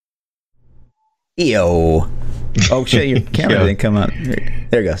Yo. Oh shit, your camera didn't come up.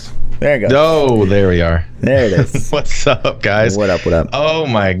 There it goes. There it goes. Oh, there we are. There it is. What's up, guys? What up, what up? Oh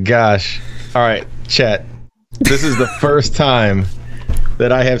my gosh. All right, chat. This is the first time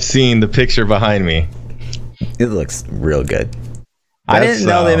that I have seen the picture behind me. It looks real good. I didn't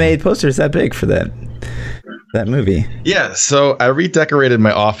know they made posters that big for that movie. Yeah, so I redecorated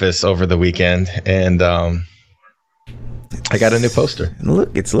my office over the weekend, and I got a new poster.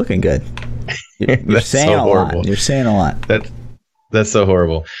 Look, it's looking good. You're saying so a horrible. lot. You're saying a lot. That's so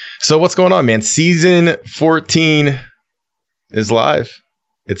horrible. So what's going on, man? Season 14 is live.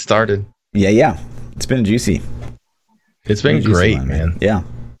 It started. Yeah. It's been juicy. It's been great, man. Yeah.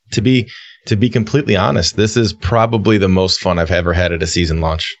 To be completely honest, this is probably the most fun I've ever had at a season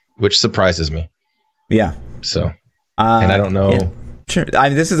launch, which surprises me. Yeah. So, and I don't know. Yeah, sure.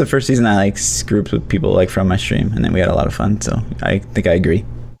 This is the first season I grouped with people from my stream, and then we had a lot of fun. So I think I agree.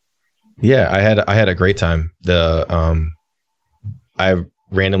 Yeah, I had a great time. I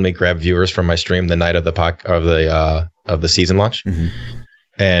randomly grabbed viewers from my stream the night of the season launch,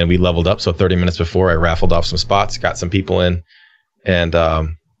 and we leveled up. So 30 minutes before, I raffled off some spots, got some people in, and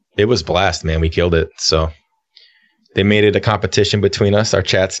it was blast, man. We killed it. So they made it a competition between us. Our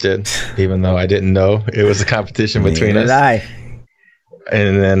chats did, even though I didn't know it was a competition between us.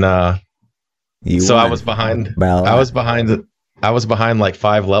 And then I was behind. I was behind like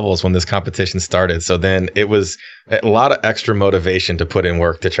 5 levels when this competition started. So then it was a lot of extra motivation to put in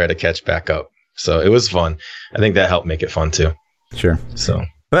work to try to catch back up. So it was fun. I think that helped make it fun too. Sure. So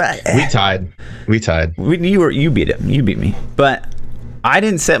but we tied. You beat it. You beat me. But I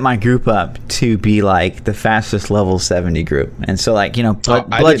didn't set my group up to be like the fastest level 70 group. And so like,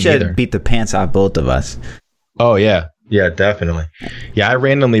 Bloodshed beat the pants off both of us. Oh yeah. Yeah, definitely. Yeah, I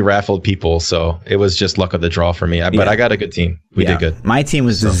randomly raffled people, so it was just luck of the draw for me. But I got a good team. We did good. My team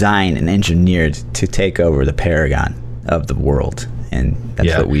was designed and engineered to take over the Paragon of the world, and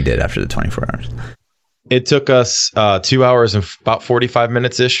that's what we did after the 24 hours. It took us 2 hours and about 45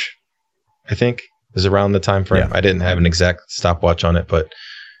 minutes-ish, I think, is around the time frame. Yeah. I didn't have an exact stopwatch on it, but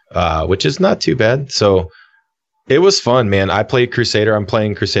which is not too bad. So it was fun, man. I played Crusader. I'm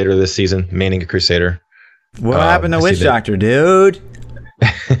playing Crusader this season, maining a Crusader. What happened to Witch Doctor, dude?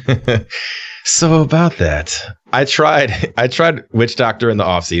 So about that, I tried Witch Doctor in the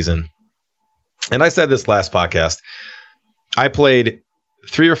off season, and I said this last podcast. I played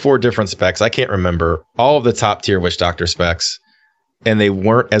 3 or 4 different specs. I can't remember all of the top tier Witch Doctor specs, and they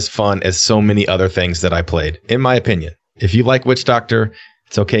weren't as fun as so many other things that I played. In my opinion, if you like Witch Doctor,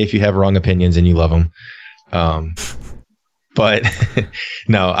 it's okay if you have wrong opinions and you love them. But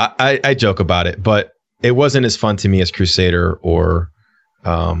no, I joke about it, but it wasn't as fun to me as Crusader or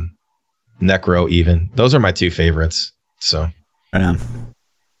Necro even. Those are my 2 favorites. So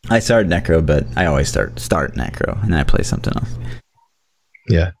I started Necro, but I always start Necro and then I play something else.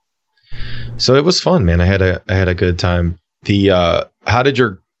 Yeah. So it was fun, man. I had a good time. How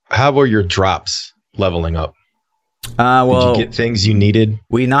were your drops leveling up? Did you get things you needed?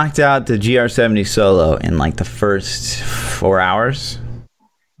 We knocked out the GR70 solo in like the first 4 hours.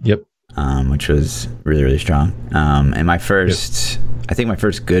 Yep. Which was really, really strong. And I think my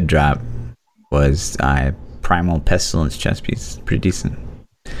first good drop was Primal Pestilence chest piece. Pretty decent.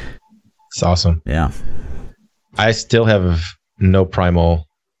 It's awesome. Yeah. I still have no Primal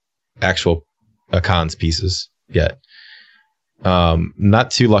actual cons pieces yet.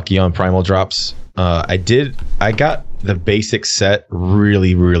 Not too lucky on Primal drops. I got the basic set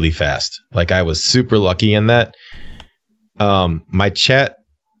really, really fast. Like I was super lucky in that. My chat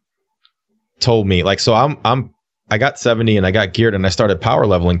told me like, so I got 70 and I got geared and I started power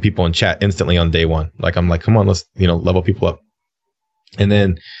leveling people in chat instantly on day 1. Like, I'm like, come on, let's, level people up. And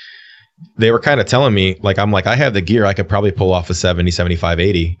then they were kind of telling me like, I have the gear. I could probably pull off a 70, 75,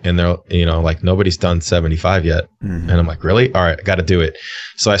 80. And they're, like nobody's done 75 yet. Mm-hmm. And I'm like, really? All right, I got to do it.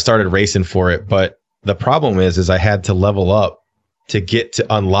 So I started racing for it. But the problem is I had to level up to get to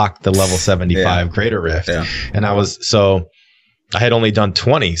unlock the level 75 Greater Rift. Yeah. And I had only done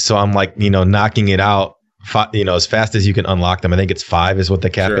 20. So I'm like, knocking it out, as fast as you can unlock them. I think it's 5 is what the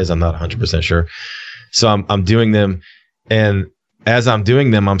cap is. I'm not 100% sure. So I'm doing them. And as I'm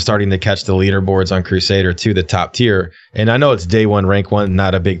doing them, I'm starting to catch the leaderboards on Crusader to the top tier. And I know it's day 1, rank 1,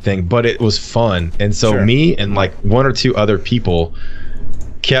 not a big thing, but it was fun. And so me and like 1 or 2 other people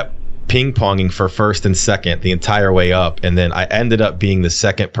kept ping-ponging for first and second the entire way up. And then I ended up being the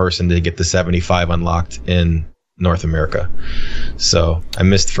second person to get the 75 unlocked in North America. So I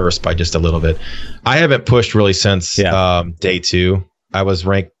missed first by just a little bit. I haven't pushed really since day 2. I was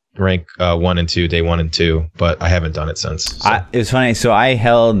ranked rank 1 and 2, day 1 and 2, but I haven't done it since. So. It was funny. So I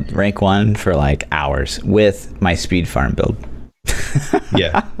held rank 1 for like hours with my speed farm build.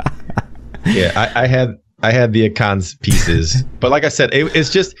 Yeah. I had the icons pieces, but like I said,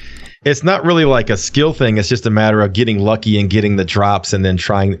 it's not really like a skill thing. It's just a matter of getting lucky and getting the drops, and then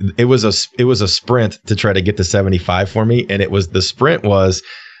trying. It was a sprint to try to get to 75 for me, and the sprint was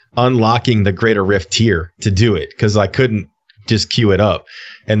unlocking the Greater Rift tier to do it, because I couldn't just queue it up,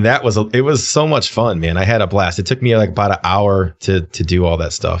 and it was so much fun, man. I had a blast. It took me like about an hour to do all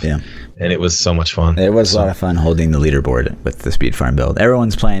that stuff. Yeah, and it was so much fun. It was a lot of fun holding the leaderboard with the speed farm build.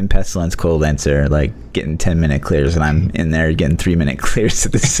 Everyone's playing Pestilence, Cold Lancer, like getting 10-minute clears, and I'm in there getting 3-minute clears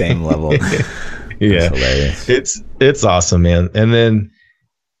at the same level. Yeah, it's awesome, man. And then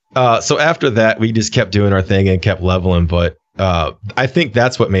so after that, we just kept doing our thing and kept leveling, but I think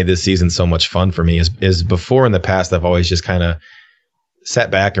that's what made this season so much fun for me is before in the past, I've always just kind of sat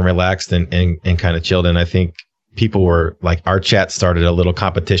back and relaxed and kind of chilled. And I think people were like, our chat started a little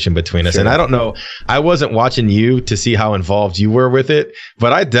competition between us. Sure. And I don't know, I wasn't watching you to see how involved you were with it,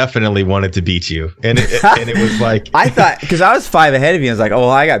 but I definitely wanted to beat you. And it was like, I thought, because I was 5 ahead of you, I was like, oh, well,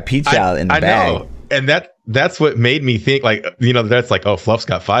 I got ThaPchild in the bag. I know. And that's what made me think, like, that's like, oh, Fluff's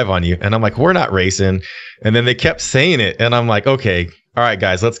got 5 on you. And I'm like, we're not racing. And then they kept saying it. And I'm like, okay, all right,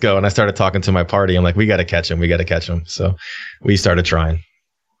 guys, let's go. And I started talking to my party. I'm like, we got to catch him. So we started trying.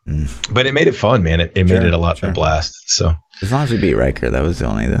 But it made it fun, man. It made it a lot of a blast. So as long as we beat Riker, that was the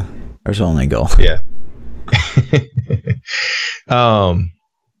only goal. Yeah.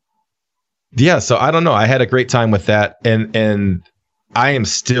 Yeah. So I don't know. I had a great time with that. And I am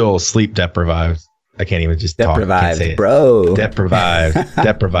still sleep deprived. I can't even just talk. Deprived, bro. Deprived.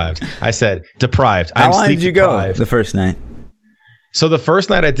 I said deprived. How long did you go the first night? So the first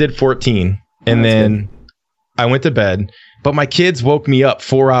night I did 14, and then I went to bed. But my kids woke me up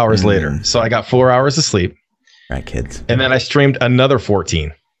 4 hours later, so I got 4 hours of sleep. Right, kids. And then I streamed another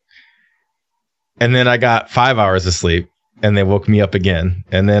 14, and then I got 5 hours of sleep, and they woke me up again.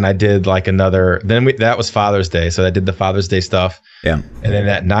 And then I did like another. That was Father's Day, so I did the Father's Day stuff. Yeah. And then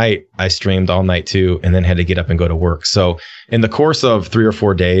that night I streamed all night too, and then had to get up and go to work. So in the course of 3 or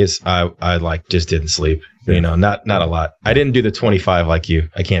 4 days, I like just didn't sleep. Yeah. Not a lot. I didn't do the 25 like you.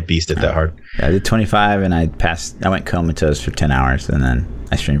 I can't beast it that hard. Yeah, I did 25, and I went comatose for 10 hours, and then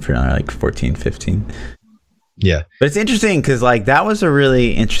I streamed for another like 14, 15. Yeah. But it's interesting because like that was a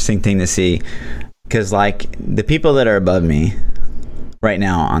really interesting thing to see. Because, like, the people that are above me right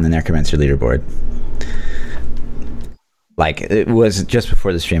now on the Necromancer leaderboard, like, it was just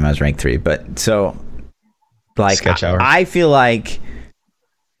before the stream, I was ranked 3. But, so, like, I feel like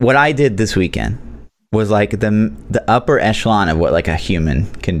what I did this weekend was, like, the upper echelon of what, like, a human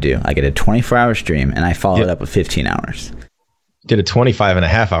can do. I did a 24-hour stream, and I followed it up with 15 hours. Did a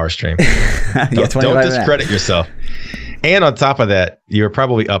 25-and-a-half-hour stream. Don't discredit yourself. And on top of that, you were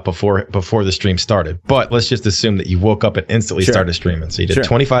probably up before the stream started. But let's just assume that you woke up and instantly started streaming. So you did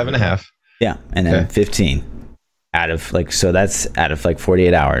 25 and a half. Yeah. And then 15 that's out of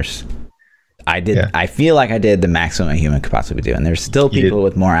 48 hours. I feel like I did the maximum a human could possibly do. And there's still people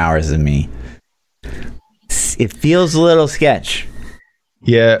with more hours than me. It feels a little sketch.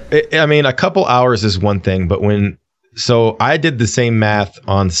 Yeah. I mean, a couple hours is one thing, but so I did the same math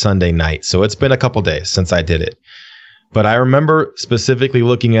on Sunday night. So it's been a couple days since I did it. But I remember specifically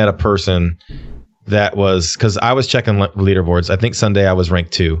looking at a person that was, because I was checking leaderboards. I think Sunday I was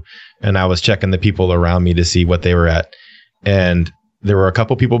ranked 2, and I was checking the people around me to see what they were at. And there were a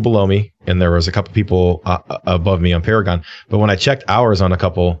couple people below me, and there was a couple people above me on Paragon. But when I checked hours on a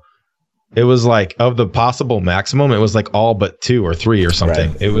couple, it was like, of the possible maximum, it was like all but 2 or 3 or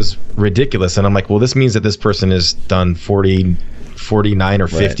something. Right. It was ridiculous. And I'm like, well, this means that this person has done 49 or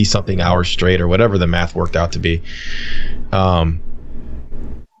 50 something hours straight, or whatever the math worked out to be.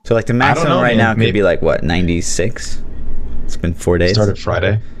 So like the maximum right now could be like what, 96? It's been 4 days. Started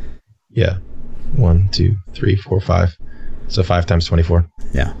Friday. Yeah. 1, 2, 3, 4, 5. So 5 times 24.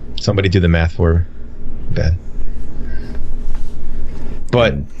 Yeah. Somebody do the math for bad.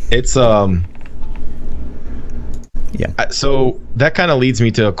 But it's yeah. So that kind of leads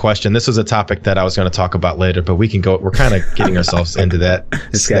me to a question. This was a topic that I was going to talk about later, but we're kind of getting ourselves into that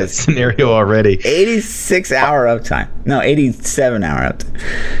scenario already. 86-hour uptime. No, 87-hour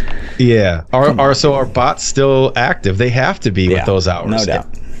uptime. Yeah. So are bots still active? They have to be with those hours. No doubt.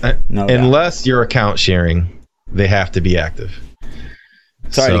 Unless you're account sharing, they have to be active.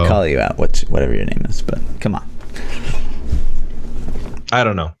 Sorry to call you out, whatever your name is, but come on. I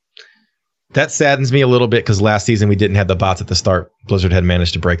don't know. That saddens me a little bit because last season we didn't have the bots at the start. Blizzard had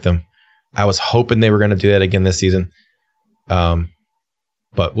managed to break them. I was hoping they were going to do that again this season.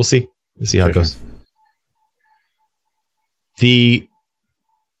 but we'll see. We'll see how it goes. The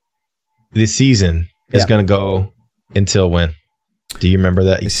season is going to go until when? Do you remember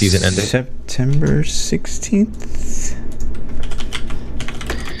that season ended? September 16th.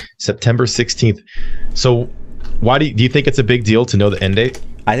 September 16th. So why do you think it's a big deal to know the end date?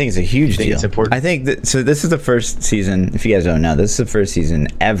 I think it's a huge deal. It's important. I think that, so this is the first season, if you guys don't know, this is the first season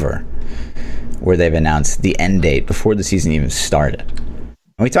ever where they've announced the end date before the season even started.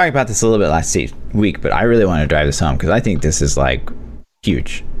 And we talked about this a little bit last week, but I really want to drive this home because I think this is like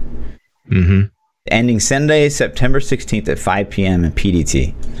huge. Mm-hmm. Ending Sunday, September 16th at 5 p.m. in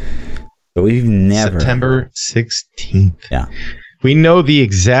PDT. But we've never... September 16th. Yeah. We know the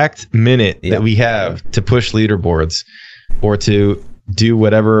exact minute that we have to push leaderboards or to do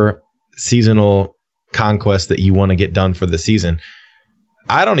whatever seasonal conquest that you want to get done for the season.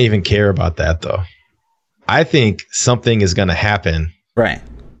 I don't even care about that, though. I think something is going to happen. Right.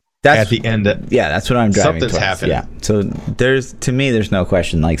 At the end. That's what I'm driving towards. Something's happening. Yeah. So there's no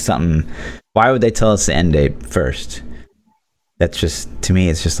question, like something. Why would they tell us the end date first? That's just, to me,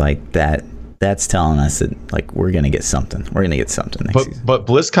 it's just like that. That's telling us that like we're gonna get something. We're gonna get something next season. But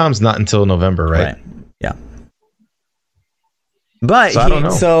BlizzCon's not until November, right? Yeah. But I don't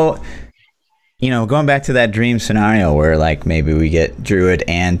know. So, going back to that dream scenario where like maybe we get Druid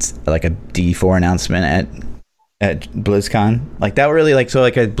and like a D4 announcement at BlizzCon, like that really like so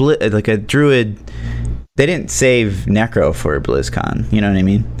like a Druid. They didn't save Necro for BlizzCon. You know what I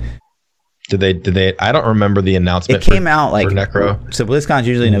mean? Did they? I don't remember the announcement. It came out like for Necro. So BlizzCon's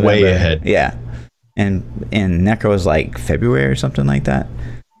usually November. Way ahead. Yeah, and Necro was like February or something like that.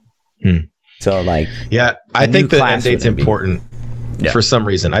 So like, yeah, I think the end date's important for some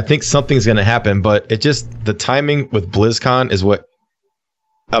reason. I think something's going to happen, but it just the timing with BlizzCon is what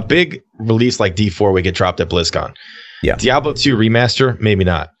a big release like D4 would get dropped at BlizzCon. Yeah, Diablo 2 remaster, maybe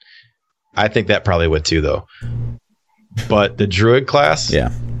not. I think that probably would too, though. But the Druid class,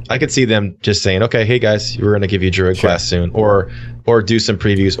 I could see them just saying, okay, hey guys, we're going to give you Druid class soon, or do some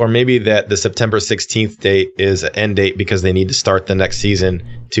previews, or maybe that the September 16th date is an end date because they need to start the next season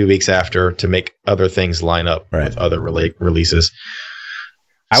 2 weeks after to make other things line up with other releases.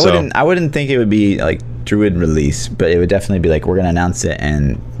 I wouldn't think it would be like Druid release, but it would definitely be like we're going to announce it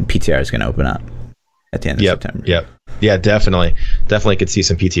and PTR is going to open up at the end of September. Yeah, definitely could see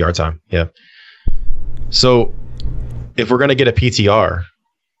some PTR time. Yeah. So if we're going to get a PTR,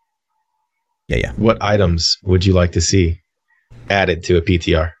 what items would you like to see added to a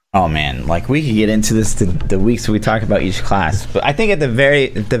PTR? Oh man, like we could get into this the weeks we talk about each class, but I think at the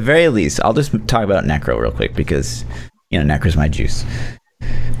very least, I'll just talk about Necro real quick because Necro's my juice.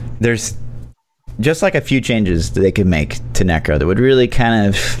 There's just like a few changes that they could make to Necro that would really kind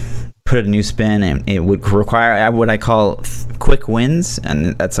of put a new spin, and it would require what I call quick wins,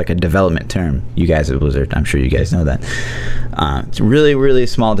 and that's like a development term. You guys at Blizzard, I'm sure you guys know that. It's really, really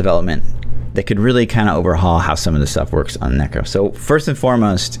small development that could really kind of overhaul how some of the stuff works on Necro. So first and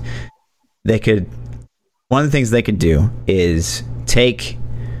foremost, one of the things they could do is take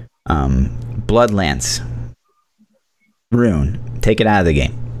Bloodlance rune, take it out of the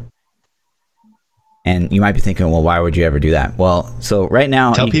game. And you might be thinking, well, why would you ever do that? Well, so right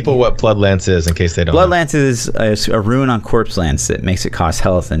now... Tell people what Bloodlance is in case they don't know. Bloodlance is a rune on Corpse Lance that makes it cost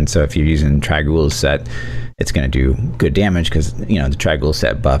health, and so if you're using Trag'Oul's set, it's going to do good damage because, the Trag'Oul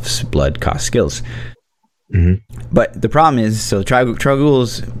set buffs blood cost skills. Mm-hmm. But the problem is, so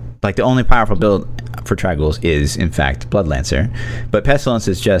Trag'Oul's, like the only powerful build for Trag'Oul's is, in fact, Bloodlancer. But Pestilence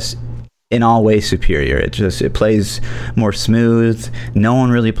is just in all ways superior. It plays more smooth. No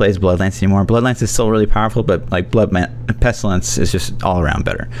one really plays Bloodlance anymore. Bloodlance is still really powerful, but like Pestilence is just all around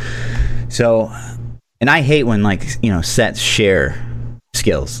better. So, and I hate when sets share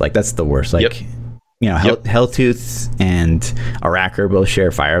skills. Like that's the worst. Like Helltooth and Arakr both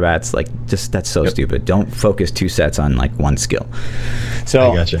share Fire Bats. Like just that's so stupid. Don't focus two sets on like one skill.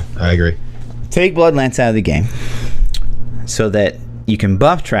 So I gotcha. I agree. Take Bloodlance out of the game so that you can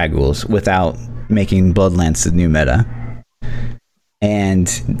buff Trag'Oul's without making Bloodlance the new meta. And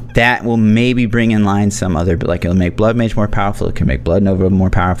that will maybe bring in line some other, like it'll make Blood Mage more powerful. It can make Blood Nova more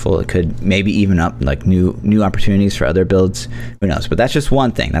powerful. It could maybe even up like new opportunities for other builds. Who knows? But that's just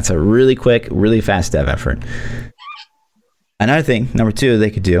one thing. That's a really quick, really fast dev effort. Another thing, number 2, they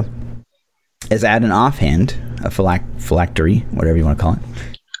could do is add an offhand, a phylactery, whatever you want to call it.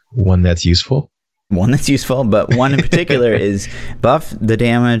 One that's useful. But one in particular is buff the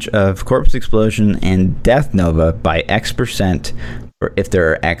damage of Corpse Explosion and Death Nova by X% or if there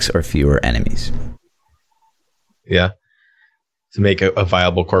are X or fewer enemies. Yeah. To make a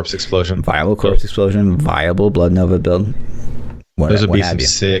viable Corpse Explosion. Viable Blood Nova build. Those would be some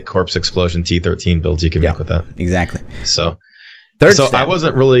sick Corpse Explosion T13 builds you can make with that. Exactly. So I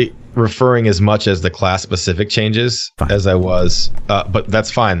wasn't really referring as much as the class specific changes as I was, but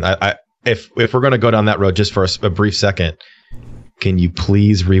that's fine. If we're going to go down that road just for a brief second, can you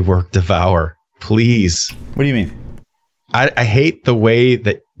please rework Devour? Please. What do you mean? I hate the way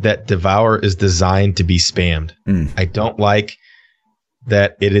that Devour is designed to be spammed. I don't like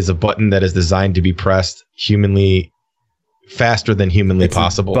that it is a button that is designed to be pressed faster than humanly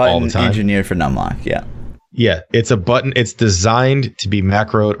possible all the time. Engineered for numlock, yeah. Yeah, it's a button. It's designed to be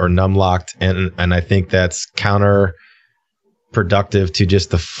macroed or numlocked, and I think that's counterproductive to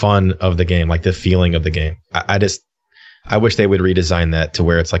just the fun of the game, like the feeling of the game. I wish they would redesign that to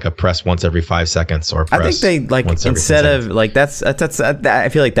where it's like a press once every 5 seconds or press. I think they like instead of like that's I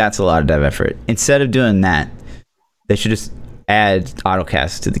feel like that's a lot of dev effort. Instead of doing that, they should just add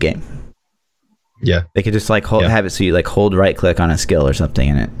autocast to the game. Yeah, they could just like have it so you like hold right click on a skill or something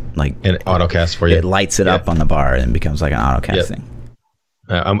and it autocast for you. It lights it up on the bar and becomes like an autocast thing.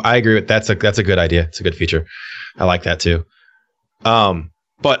 I agree with that's a good idea. It's a good feature. I like that too.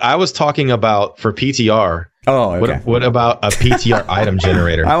 But I was talking about for PTR. Oh, okay. What about a PTR item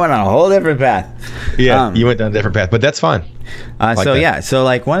generator? I went on a whole different path. Yeah, you went down a different path, but that's fine. So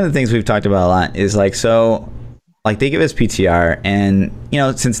like one of the things we've talked about a lot is like like they give us PTR, and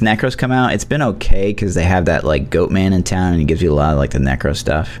since Necro's come out, it's been okay because they have that like Goat Man in town, and he gives you a lot of like the Necro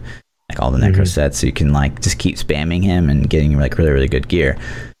stuff, like all the Necro sets, so you can like just keep spamming him and getting like really really good gear.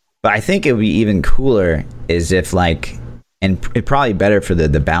 But I think it would be even cooler is if like, and it probably better for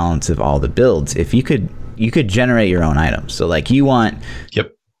the balance of all the builds if you could generate your own items. So like you want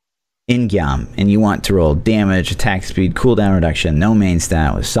Ingyam, and you want to roll damage, attack speed, cooldown reduction, no main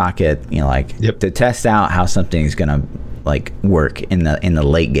stat with socket, to test out how something's gonna like work in the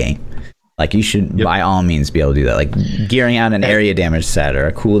late game. Like you should by all means be able to do that. Like gearing out an area damage set or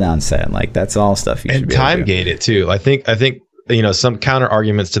a cooldown set, like that's all stuff you should be able to do. And time gate it too. I think some counter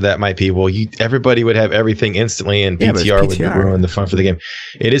arguments to that might be, well, everybody would have everything instantly, and PTR would ruin the fun for the game.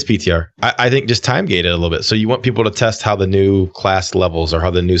 It is PTR. I think just time gate it a little bit. So you want people to test how the new class levels or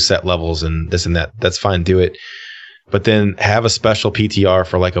how the new set levels and this and that. That's fine. Do it. But then have a special PTR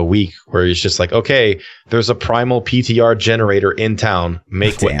for like a week where it's just like, okay, there's a primal PTR generator in town.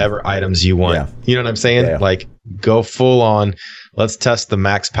 Make whatever items you want. Yeah. You know what I'm saying? Yeah. Like go full on. Let's test the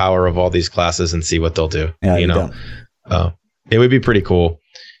max power of all these classes and see what they'll do. Yeah, it would be pretty cool.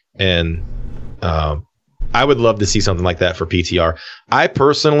 And I would love to see something like that for PTR. I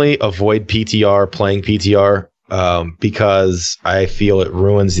personally avoid playing PTR because I feel it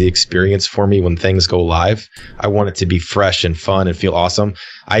ruins the experience for me when things go live. I want it to be fresh and fun and feel awesome.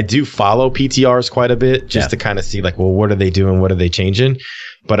 I do follow PTRs quite a bit just to kind of see like, well, what are they doing? What are they changing?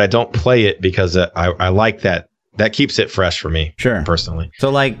 But I don't play it because I like that. That keeps it fresh for me, personally. So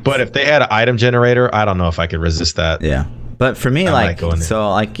like, but if they had an item generator, I don't know if I could resist that. Yeah. But for me,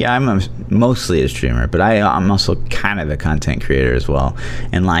 I'm mostly a streamer, but I'm also kind of a content creator as well.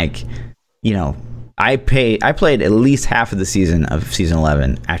 And like, I played at least half of the season of season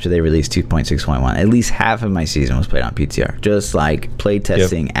 11 after they released 2.6.1. At least half of my season was played on PTR. Just like play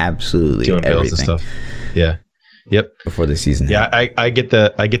testing absolutely doing everything. And stuff. Yeah. Yep. Before the season. Yeah, I get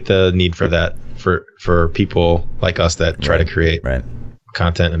the need for that for people like us that try to create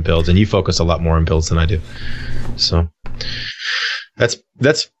content and builds, and you focus a lot more on builds than I do. So that's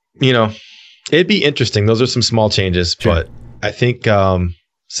it'd be interesting. Those are some small changes, but I think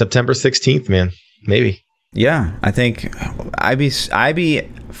September 16th, man, maybe. Yeah, I think I'd be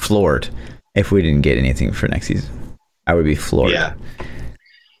floored if we didn't get anything for next season. I would be floored. Yeah.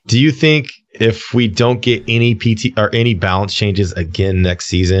 Do you think if we don't get any PT or any balance changes again next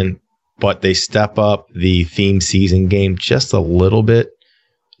season, but they step up the theme season game just a little bit,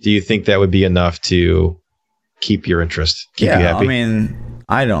 do you think that would be enough to keep your interest, keep you happy? I mean,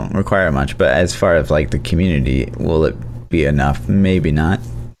 I don't require much, but as far as like the community, will it be enough? Maybe not.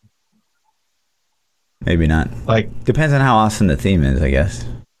 Maybe not. Like, depends on how awesome the theme is, I guess.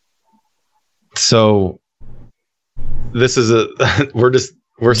 So this is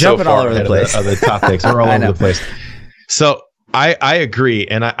we're so far all over the place of the topics. We're all over the place. So I agree,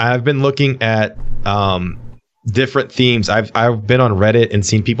 and I've been looking at different themes. I've been on Reddit and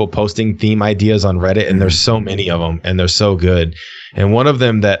seen people posting theme ideas on Reddit, and there's so many of them, and they're so good. And one of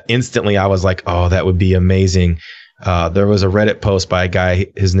them that instantly I was like, oh, that would be amazing. There was a Reddit post by a guy,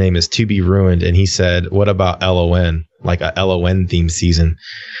 his name is To Be Ruined, and he said, what about LON? Like a LON theme season.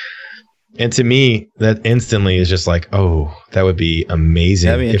 And to me, that instantly is just like, oh, that would be amazing.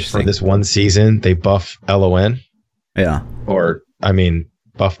 That'd be if for this one season they buff LON. Yeah. Or, I mean,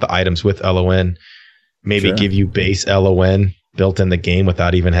 buff the items with LON. Maybe give you base LON built in the game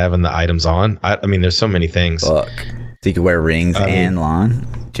without even having the items on. I mean, there's so many things. Fuck. So you could wear rings and lawn.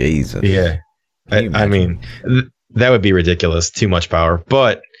 Jesus. Yeah. I mean, that would be ridiculous. Too much power.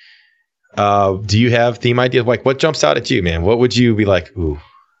 But do you have theme ideas? Like, what jumps out at you, man? What would you be like? Ooh.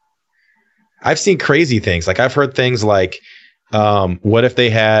 I've seen crazy things. Like, I've heard things like, what if they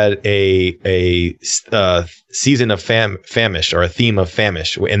had a season of famish or a theme of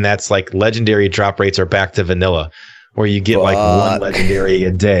famish, and that's like legendary drop rates are back to vanilla, where you get like one legendary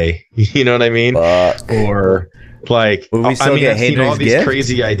a day. You know what I mean? Or like, I've seen all these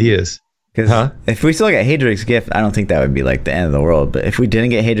crazy ideas. Because if we still get Hadric's gift, I don't think that would be like the end of the world. But if we didn't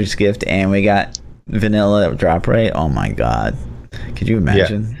get Hadric's gift and we got vanilla drop rate, oh my god, could you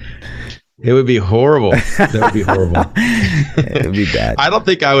imagine? Yeah. It would be horrible. That would be horrible. It would be bad. I don't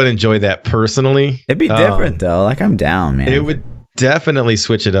think I would enjoy that personally. It'd be different though. Like, I'm down, man. It would definitely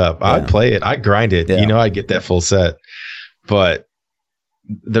switch it up. Yeah. I'd play it. I'd grind it. Yeah. You know, I'd get that full set. But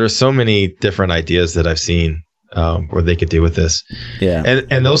there's so many different ideas that I've seen where they could do with this. Yeah.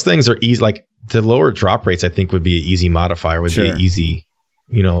 And those things are easy. Like, the lower drop rates, I think, would be an easy modifier. Would be easy,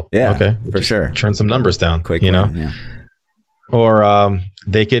 you know. Yeah. Okay. For sure. Turn some numbers down. Quick, you know. Yeah. Or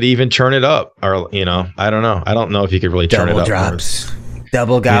they could even churn it up, or you know, I don't know. I don't know if you could really turn it up. Double drops,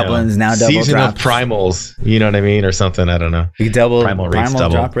 double goblins, now double season drops. Of primals, you know what I mean, or something. I don't know. You double primal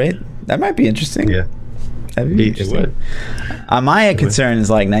drop rate. That might be interesting. Yeah, that'd be interesting. It would. My concern is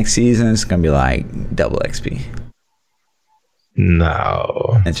like next season it's gonna be like double XP.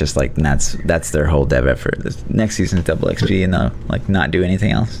 No, it's just like that's their whole dev effort. This next season's double XP and they'll like not do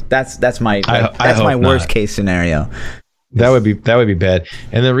anything else. That's my worst case scenario. That would be bad.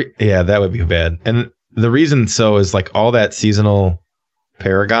 And that would be bad. And the reason so is like all that seasonal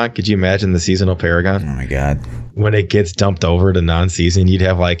Paragon. Could you imagine the seasonal Paragon? Oh my god! When it gets dumped over to non-season, you'd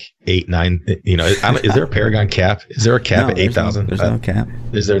have like 8, 9. You know, is there a Paragon cap? Is there a cap at 8,000? There's no cap.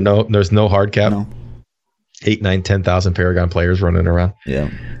 There's no hard cap. No. 8, 9, 10,000 Paragon players running around. Yeah,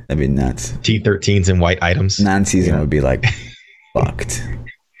 that'd be nuts. T13s and white items. Non-season would be like fucked.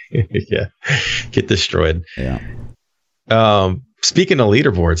 Yeah, get destroyed. Yeah. Speaking of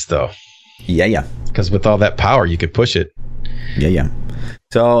leaderboards, though. Yeah. Because with all that power, you could push it. Yeah.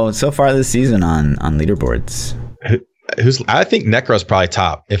 So far this season on leaderboards, I think Necro's probably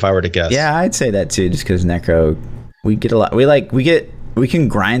top if I were to guess. Yeah, I'd say that too. Just because Necro, we get a lot. We can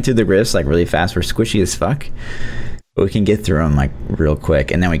grind through the rifts like really fast. We're squishy as fuck, but we can get through them like real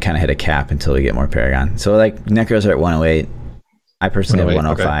quick, and then we kind of hit a cap until we get more Paragon. So like Necros are at 108. I personally have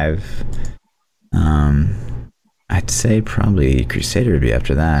 105. Okay. I'd say probably Crusader would be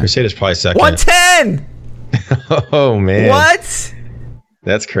after that. Crusader's probably second. 110! Oh, man. What?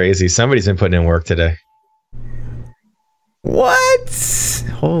 That's crazy. Somebody's been putting in work today. What?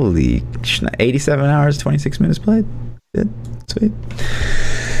 Holy 87 hours, 26 minutes played. Good. Sweet.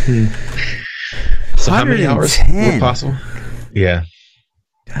 So how many hours were possible? Yeah.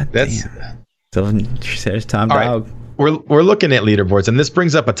 God that's damn. So Crusader's top dog. Right. We're looking at leaderboards, and this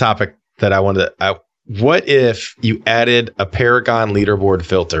brings up a topic that I wanted to... what if you added a Paragon leaderboard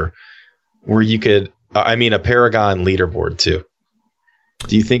filter where you could, a Paragon leaderboard too?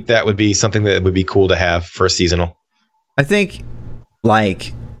 Do you think that would be something that would be cool to have for seasonal? I think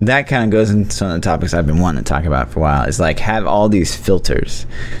like that kind of goes into some of the topics I've been wanting to talk about for a while, is like have all these filters.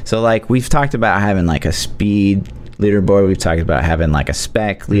 So like we've talked about having like a speed leaderboard. We've talked about having like a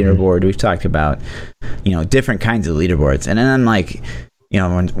spec leaderboard. Mm-hmm. We've talked about, different kinds of leaderboards. And then like,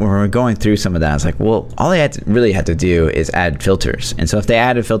 when we're going through some of that, it's like, well, all they really had to do is add filters. And so if they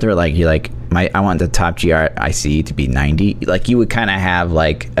add a filter, like you're like, I want the top GRIC to be 90, like you would kind of have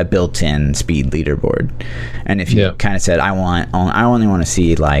like a built-in speed leaderboard. And if you kind of said, I only want to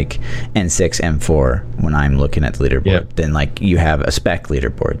see like N6, M4 when I'm looking at the leaderboard, then like you have a spec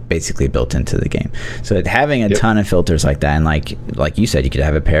leaderboard basically built into the game. So having a ton of filters like that, and like you said, you could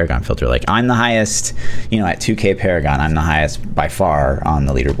have a Paragon filter. Like I'm the highest, at 2K Paragon, I'm the highest by far on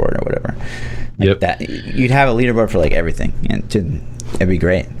the leaderboard or whatever. That you'd have a leaderboard for like everything, and it'd be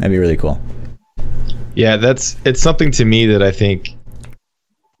great. That'd be really cool. Yeah, it's something to me that I think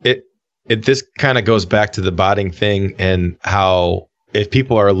this kind of goes back to the botting thing, and how if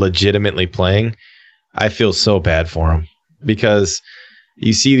people are legitimately playing, I feel so bad for them, because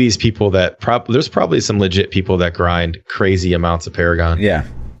you see these people that there's probably some legit people that grind crazy amounts of Paragon. Yeah,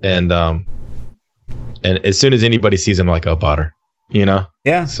 and as soon as anybody sees them, like, oh, botter.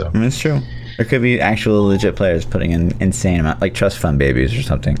 Yeah, so it's true. There could be actual legit players putting in insane amount, like trust fund babies or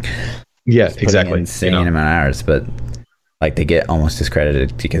something. Yeah, exactly. Insane amount of hours, but like they get almost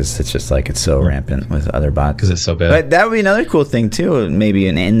discredited because it's just like it's so rampant with other bots. Because it's so bad. But that would be another cool thing too. Maybe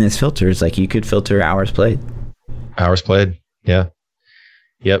in this filter is like you could filter hours played. Hours played. Yeah.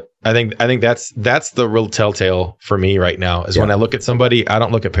 Yep. I think that's the real telltale for me right now is when I look at somebody, I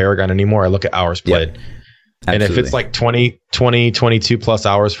don't look at Paragon anymore. I look at hours played. Yep. And if it's like 20, 22 plus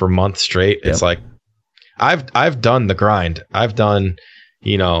hours for months straight, it's like I've done the grind. I've done,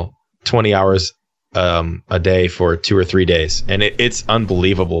 20 hours a day for 2 or 3 days. And it's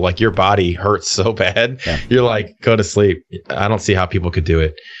unbelievable. Like your body hurts so bad. Yeah. You're like, go to sleep. I don't see how people could do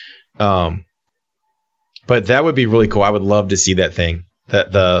it. But that would be really cool. I would love to see that thing.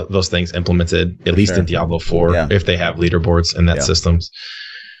 Those things implemented at least in Diablo 4 if they have leaderboards and that systems.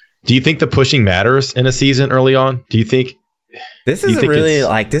 Do you think the pushing matters in a season early on? Do you think this is really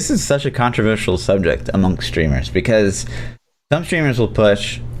this is such a controversial subject amongst streamers because some streamers will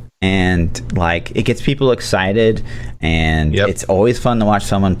push and it gets people excited and it's always fun to watch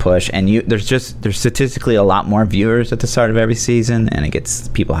someone push and there's statistically a lot more viewers at the start of every season and it gets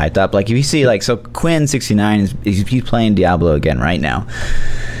people hyped up. Like if you see so Quinn69 he's playing Diablo again right now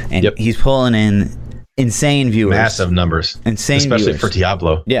and he's pulling in insane viewers, massive numbers, especially viewers. For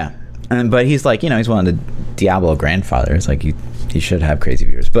Diablo. Yeah, but he's he's one of the Diablo grandfathers. Like he should have crazy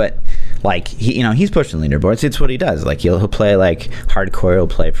viewers, but he's pushing leaderboards. It's what he does. He'll play hardcore. He'll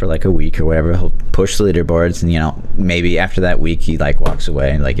play for a week or whatever. He'll push the leaderboards, and maybe after that week he walks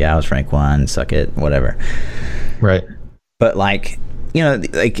away and I was rank 1, suck it, whatever. Right. But and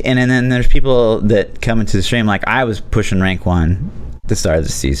then there's people that come into the stream I was pushing rank 1 at the start of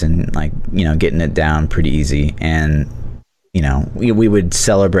the season, getting it down pretty easy, and we would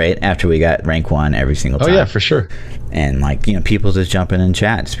celebrate after we got rank 1 every single time. Oh yeah, for sure. And people just jumping in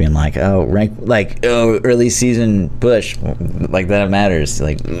chat, just being rank, early season push, that matters,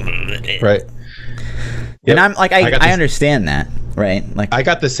 right. Yep. And I'm I understand that, right? I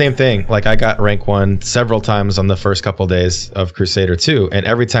got the same thing. I got rank 1 several times on the first couple of days of Crusader 2, and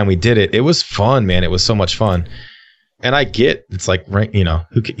every time we did it, it was fun, man. It was so much fun. And I get it's rank,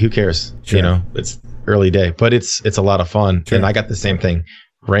 who cares? Sure. It's early day, but it's a lot of fun. Sure. And I got the same thing.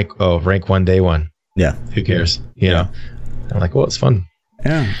 Rank 1 day 1. Yeah. Who cares? I'm well, it's fun.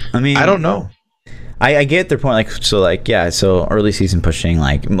 Yeah. I mean, I don't know. I get their point. So early season pushing,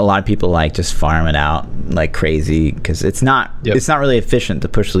 a lot of people just farm it out crazy because it's not really efficient to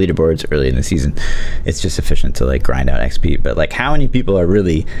push leaderboards early in the season. It's just efficient to grind out XP. But how many people are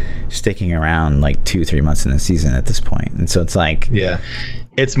really sticking around 2-3 months in the season at this point? And so it's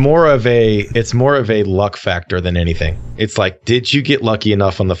it's more of a luck factor than anything. It's did you get lucky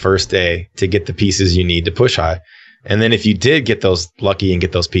enough on the first day to get the pieces you need to push high? And then if you did get those lucky and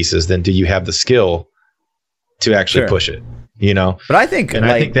get those pieces, then do you have the skill to actually push it? But I think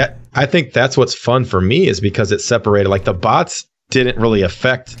I think that's what's fun for me is because it's separated. The bots didn't really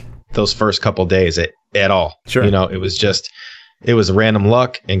affect those first couple days at all. Sure. It was random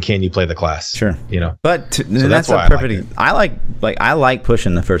luck and can you play the class? Sure. But so that's a perfect. I like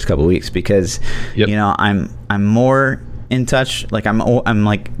pushing the first couple weeks because I'm more in touch. I'm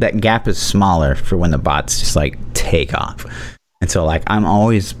that gap is smaller for when the bots just take off. And so I'm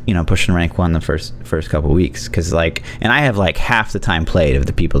always pushing rank 1 the first couple weeks because and I have half the time played of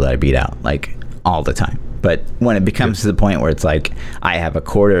the people that I beat out all the time. But when it becomes to the point where it's I have a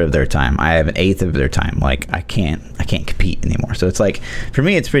quarter of their time, I have an eighth of their time, I can't compete anymore. So it's for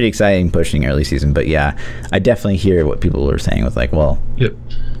me it's pretty exciting pushing early season. But yeah, I definitely hear what people are saying with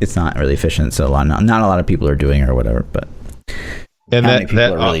it's not really efficient, so not a lot of people are doing it or whatever. But and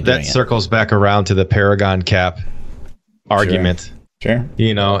that circles back around to the Paragon cap argument. Sure.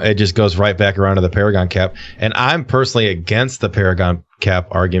 It just goes right back around to the Paragon cap. And I'm personally against the Paragon cap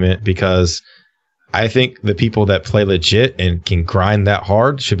argument because I think the people that play legit and can grind that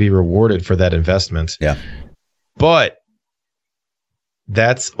hard should be rewarded for that investment. Yeah. But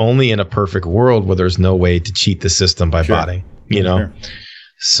that's only in a perfect world where there's no way to cheat the system by botting, Sure.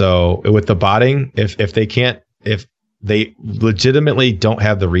 So with the botting, if they legitimately don't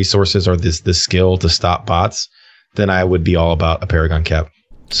have the resources or the skill to stop bots, then I would be all about a Paragon cap.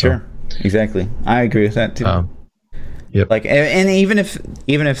 So, sure. Exactly. I agree with that too. Yep. And even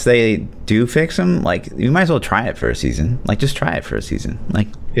if they do fix them, you might as well try it for a season. Just try it for a season.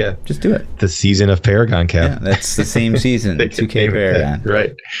 Just do it. The season of Paragon cap. Yeah, that's the same season. 2K Paragon.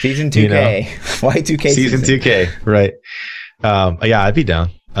 Right. Season 2K. Why 2K season 2K. Right. Yeah, I'd be down.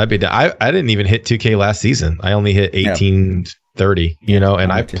 I didn't even hit 2K last season. I only hit 1830,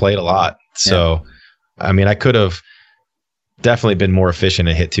 and I've played a lot. So, I mean, I could have definitely been more efficient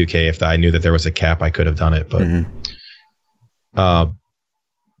and hit 2K if I knew that there was a cap. I could have done it, but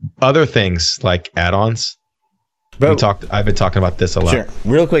other things like add-ons, I've been talking about this a lot. Sure.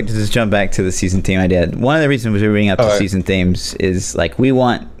 Real quick to just jump back to the season theme idea. One of the reasons we're bringing up the season themes is like we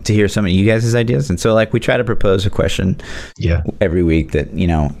want to hear some of you guys' ideas, and so like we try to propose a question every week that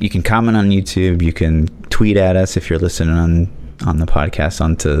you can comment on YouTube, you can tweet at us if you're listening on the podcast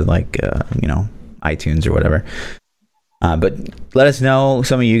onto like iTunes or whatever. But let us know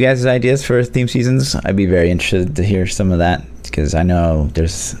some of you guys' ideas for theme seasons. I'd be very interested to hear some of that because I know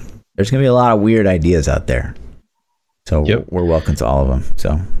there's gonna be a lot of weird ideas out there. So we're welcome to all of them.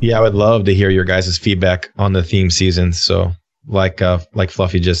 So I would love to hear your guys' feedback on the theme season. So like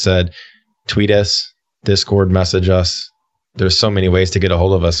Fluffy just said, tweet us, Discord, message us. There's so many ways to get a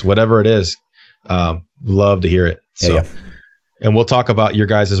hold of us. Whatever it is, love to hear it. So, and we'll talk about your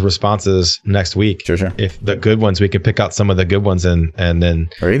guys' responses next week. Sure. If the good ones, we can pick out some of the good ones and then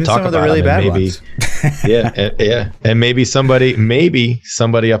or even talk some of the really bad ones. and maybe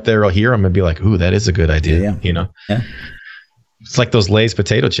somebody up there will hear them and be like, "Ooh, that is a good idea." It's like those Lay's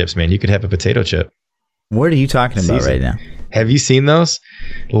potato chips, man. You could have a potato chip. What are you talking about right now? Have you seen those?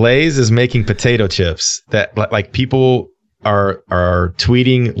 Lay's is making potato chips that like people are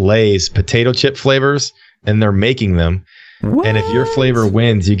tweeting Lay's potato chip flavors, and they're making them. What? And if your flavor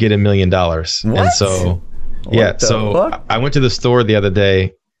wins, you get $1 million. And so, fuck? I went to the store the other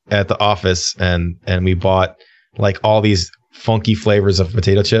day at the office, and we bought like all these funky flavors of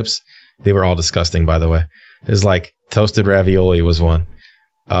potato chips. They were all disgusting, by the way. It was like toasted ravioli was one.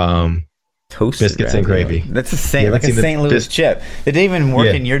 Toasted biscuits ravioli. And gravy. That's a St. Louis chip. Did they even work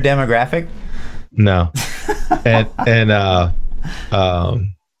in your demographic? No. and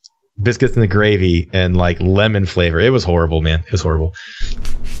biscuits and the gravy and like lemon flavor. It was horrible, man. It was horrible.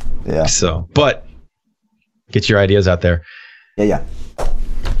 Yeah. So, but get your ideas out there. Yeah.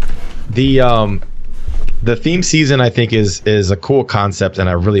 The theme season, I think, is a cool concept, and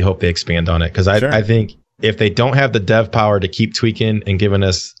I really hope they expand on it because I think if they don't have the dev power to keep tweaking and giving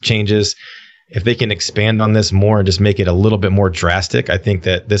us changes, if they can expand on this more and just make it a little bit more drastic, I think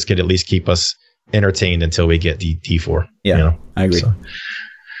that this could at least keep us entertained until we get D4. Yeah, I agree. So,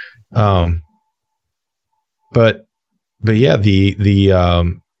 but yeah,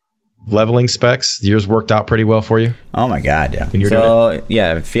 the leveling specs, yours worked out pretty well for you. Oh my god, yeah.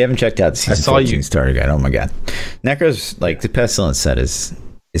 If you haven't checked out the season 14 starter guide, oh my god, Necro's like the Pestilence set is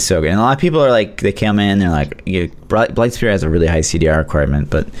so good, and a lot of people are like, they come in, they're like, Blightspear has a really high CDR requirement,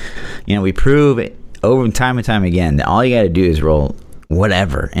 but we prove it over time and time again that all you got to do is roll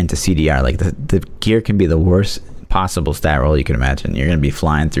whatever into CDR. Like the gear can be the worst possible stat roll you can imagine. You're going to be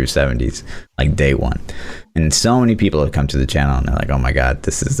flying through 70s like day one. And so many people have come to the channel and they're like, oh my god,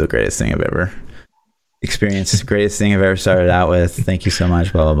 this is the greatest thing I've ever experienced. It's the greatest thing I've ever started out with. Thank you so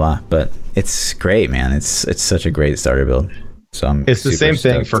much, blah blah blah. But it's great, man. It's such a great starter build. So it's the same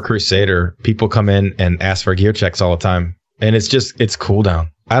thing for Crusader. People come in and ask for gear checks all the time, and it's cooldown.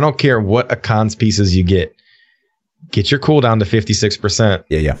 I don't care what Akon's pieces you get your cooldown to 56%.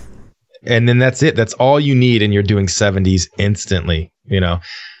 Yeah. And then that's it. That's all you need, and you're doing 70s instantly. You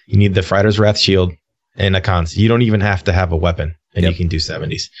need the Frighter's Wrath shield and Akon's. You don't even have to have a weapon, and you can do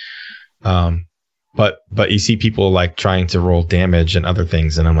 70s. But you see people like trying to roll damage and other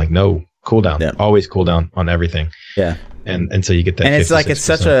things, and I'm like, no, cooldown. Yeah. Always cooldown on everything. Yeah. And so you get that. And it's 56%. Like it's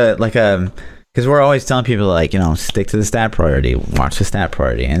such a because we're always telling people like, stick to the stat priority, watch the stat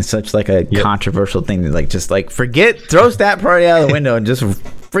priority, and it's such like a controversial thing to like just like throw stat priority out of the window and just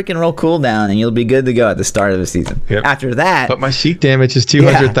freaking roll cooldown, and you'll be good to go at the start of the season. Yep. After that, but my sheet damage is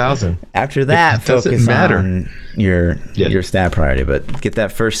 200,000. After that, focus on your stat priority, but get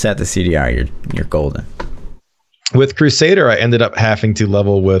that first set to CDR, you're golden. With Crusader, I ended up having to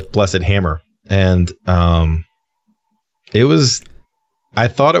level with Blessed Hammer, and I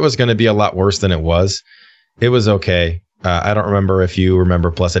thought it was going to be a lot worse than it was. It was okay. I don't remember if you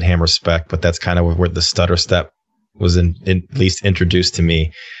remember Blessed Hammer spec, but that's kind of where the stutter step was at least introduced to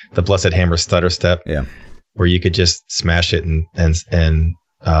me. The Blessed Hammer stutter step, where you could just smash it, and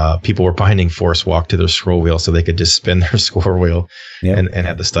people were binding Force Walk to their scroll wheel so they could just spin their scroll wheel and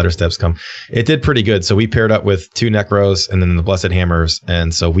have the stutter steps come. It did pretty good. So we paired up with 2 Necros and then the Blessed Hammers,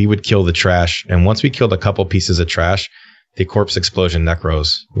 and so we would kill the trash. And once we killed a couple pieces of trash, the Corpse Explosion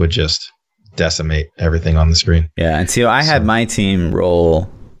Necros would just decimate everything on the screen. Yeah, and so I had my team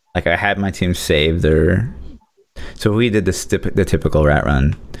roll, like I had my team save their... So we did the typical rat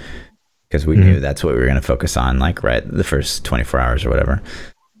run because we knew that's what we were going to focus on, like the first 24 hours or whatever.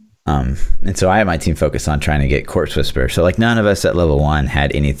 And so I had my team focus on trying to get Corpse Whisper. So like none of us at level 1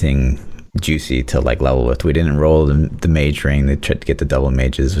 had anything juicy to like level with. We didn't roll the mage ring. They tried to get the double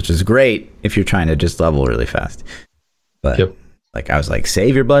mages, which is great if you're trying to just level really fast. But Like I was like,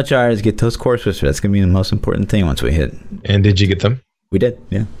 save your blood shards, get those core swifts. That's gonna be the most important thing once we hit. And did you get them? We did,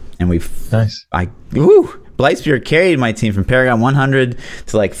 yeah. And nice. Blightspear carried my team from Paragon 100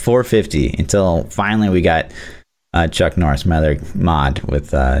 to like 450 until finally we got Chuck Norris, my other mod,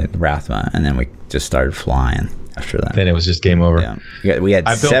 with Rathma, and then we just started flying after that. Then it was just game over. Yeah. We had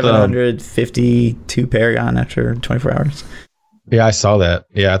 752 Paragon after 24 hours. Yeah, I saw that.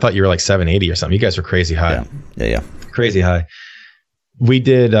 Yeah, I thought you were like 780 or something. You guys were crazy high. Yeah. Crazy high. We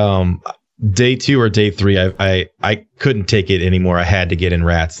did day 2 or day 3. I couldn't take it anymore. I had to get in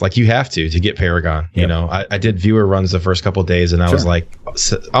rats. Like you have to get Paragon. You know, I did viewer runs the first couple of days, and I was like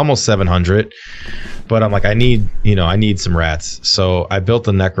almost 700. But I'm like, I need some rats. So I built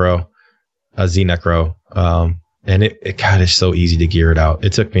a Necro, a Z Necro, and it God, it's so easy to gear it out.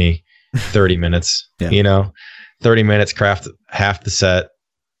 It took me 30 minutes. 30 minutes, craft half the set.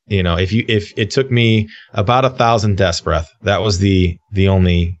 If it took me about 1,000 Death Breath, that was the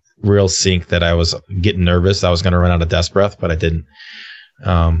only real sync that I was getting nervous. I was going to run out of Death Breath, but I didn't.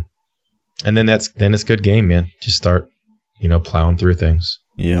 And then it's good game, man. Just start, plowing through things.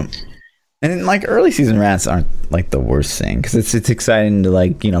 Yeah. And like early season rats aren't like the worst thing because it's exciting to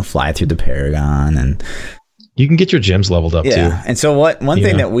like, fly through the Paragon, and you can get your gyms leveled up too. And so one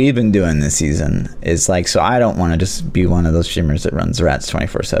thing that we've been doing this season is like, so I don't want to just be one of those streamers that runs rats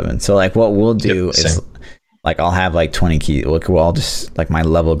 24/7. So like what we'll do is like I'll have like 20 keys. We'll all just like my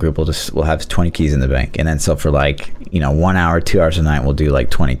level group we'll have 20 keys in the bank, and then so for like 1 hour, 2 hours a night we'll do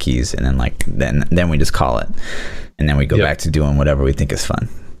like 20 keys, and then like then we just call it, and then we go back to doing whatever we think is fun.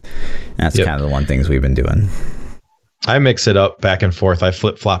 And that's kind of the one things we've been doing. I mix it up back and forth. I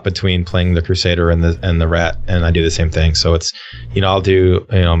flip flop between playing the Crusader and the Rat, and I do the same thing. So it's, I'll do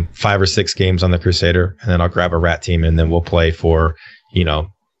 5 or 6 games on the Crusader, and then I'll grab a Rat team, and then we'll play for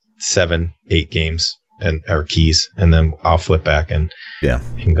 7, 8 games or keys, and then I'll flip back and you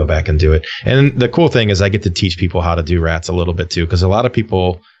can go back and do it. And the cool thing is I get to teach people how to do Rats a little bit too, because a lot of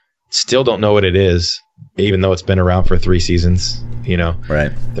people still don't know what it is, even though it's been around for 3 seasons.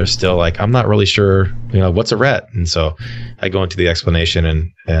 Right. They're still like, I'm not really sure, what's a rat? And so I go into the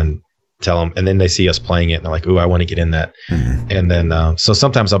explanation and tell them, and then they see us playing it and they're like, ooh, I want to get in that. Mm-hmm. And then, so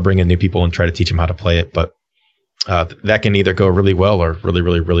sometimes I'll bring in new people and try to teach them how to play it, but that can either go really well or really,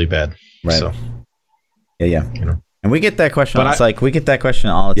 really, really bad. Right. So, yeah. And we get that question. We get that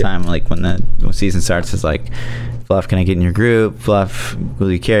question all the time. Like when season starts, it's like, Fluff, can I get in your group? Fluff,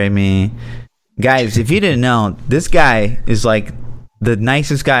 will you carry me? Guys, if you didn't know, this guy is like the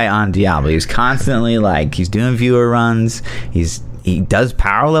nicest guy on Diablo. He's constantly like, he's doing viewer runs. He does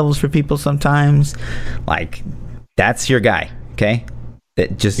power levels for people sometimes. Like, that's your guy, okay?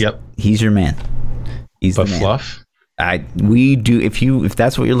 He's your man. He's the man. Fluff? We do. If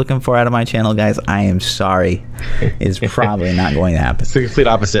that's what you're looking for out of my channel, guys, I am sorry. It's probably not going to happen. It's the complete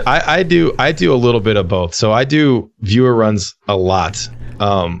opposite. I do a little bit of both. So I do viewer runs a lot.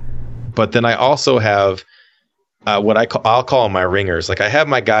 But then I also have what I'll call them my ringers. Like I have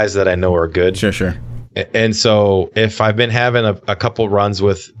my guys that I know are good. Sure. And so if I've been having a couple runs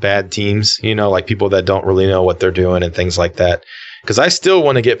with bad teams, like people that don't really know what they're doing and things like that, because I still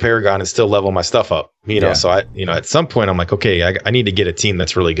want to get Paragon and still level my stuff up, So I, at some point I'm like, okay, I need to get a team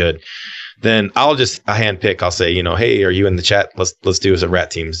that's really good. Then I'll just handpick. I'll say, hey, are you in the chat? Let's do as a rat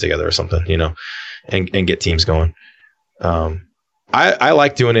teams together or something, and get teams going. I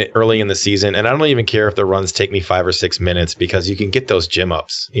like doing it early in the season, and I don't even care if the runs take me 5 or 6 minutes, because you can get those gem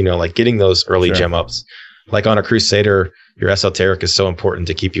ups, like getting those early gem ups. Like on a Crusader, your esoteric is so important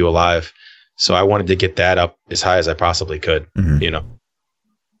to keep you alive. So I wanted to get that up as high as I possibly could,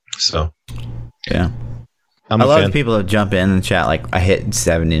 So, yeah. I love the people that jump in the chat, like I hit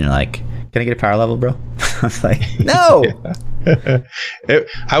 70 and they're like, can I get a power level, bro? I was like, no.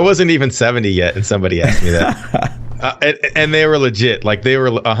 I wasn't even 70 yet, and somebody asked me that. And they were legit. Like they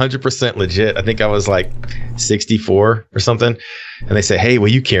were 100% legit. I think I was like 64 or something. And they say, hey, will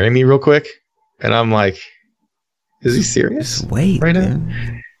you carry me real quick? And I'm like, is he serious? Just wait right now.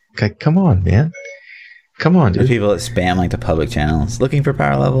 Okay, come on, man. Come on, dude. The people that spam like the public channels looking for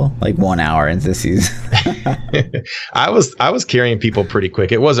power level, like 1 hour into the season. I was carrying people pretty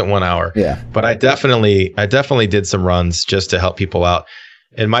quick. It wasn't 1 hour. Yeah. But I definitely did some runs just to help people out.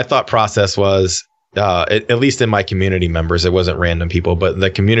 And my thought process was, at least in my community members, it wasn't random people, but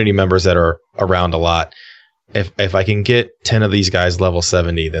the community members that are around a lot, if I can get 10 of these guys level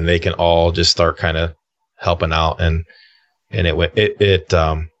 70, then they can all just start kind of helping out, and it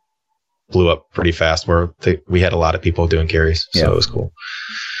blew up pretty fast where we had a lot of people doing carries. So it was cool.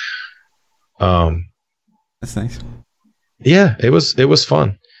 That's nice. Yeah, it was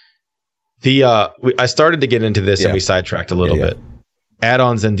fun. I started to get into this and we sidetracked a little bit.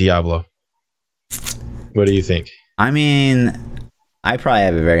 Add-ons in Diablo. What do you think? I mean, I probably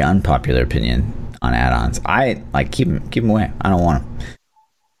have a very unpopular opinion on add-ons. I like keep them away. I don't want them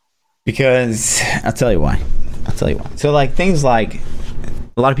because I'll tell you why. So like things like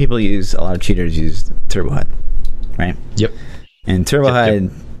a lot of cheaters use Turbo HUD, right? Yep. And Turbo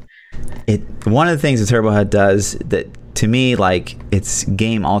HUD, one of the things that Turbo HUD does that to me, like, it's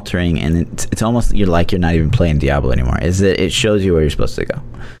game altering, and it's almost you're not even playing Diablo anymore. Is that it shows you where you're supposed to go,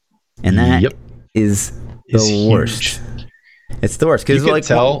 and that is the worst. It's the worst because like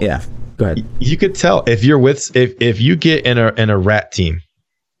tell. Yeah, go ahead. You could tell if you're with if you get in a rat team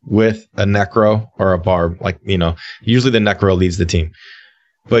with a necro or a barb, like usually the necro leads the team,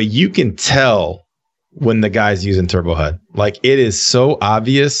 but you can tell when the guy's using Turbo HUD. Like it is so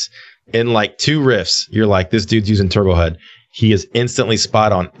obvious. In like 2 rifts, you're like, this dude's using Turbo HUD. He is instantly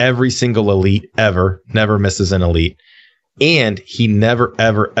spot on every single elite ever, never misses an elite. And he never,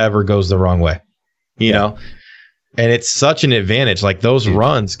 ever, ever goes the wrong way, you know? And it's such an advantage. Like those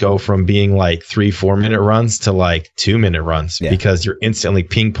runs go from being like 3-4 minute runs to like 2 minute runs because you're instantly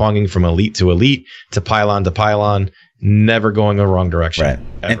ping ponging from elite to pylon, never going the wrong direction. Right.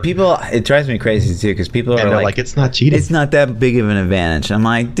 Ever. And people, it drives me crazy too because people are like, it's not cheating. It's not that big of an advantage. I'm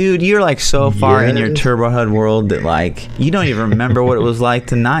like, dude, you're like so far in your Turbo HUD world that like you don't even remember what it was like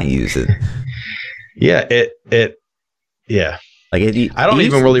to not use it. Yeah, Like I don't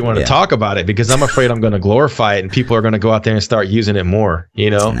even really want to talk about it because I'm afraid I'm going to glorify it and people are going to go out there and start using it more,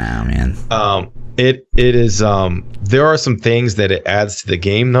 Nah, man. It is there are some things that it adds to the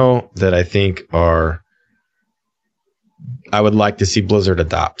game though that I think I would like to see Blizzard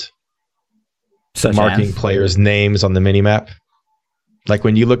adopt. Such marking as? Players' names on the minimap. Like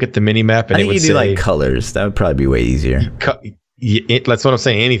when you look at the minimap and I think you do like colors. That would probably be way easier. That's what I'm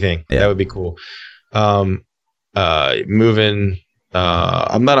saying. Anything. That would be cool. Moving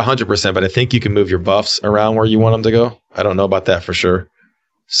I'm not 100%, but I think you can move your buffs around where you want them to go. I don't know about that for sure.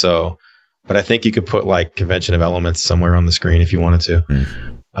 So, but I think you could put like convention of elements somewhere on the screen if you wanted to.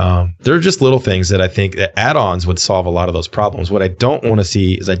 There are just little things that I think that add-ons would solve a lot of those problems. What I don't want to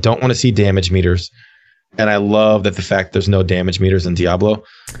see is damage meters. And I love that the fact there's no damage meters in Diablo.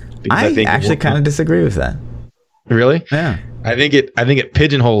 I think actually kind of disagree with that. Really? Yeah. I think it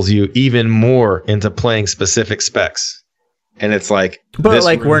pigeonholes you even more into playing specific specs. And it's like, but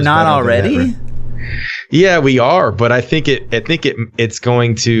like we're not already. Yeah, we are. But I think it's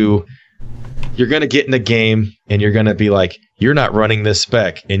going to. You're going to get in the game and you're going to be like, you're not running this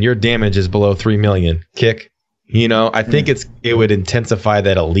spec and your damage is below 3 million. Kick. I think it would intensify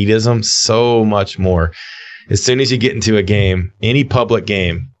that elitism so much more. As soon as you get into a game, any public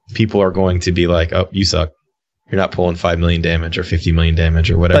game, people are going to be like, oh, you suck. You're not pulling 5 million damage or 50 million damage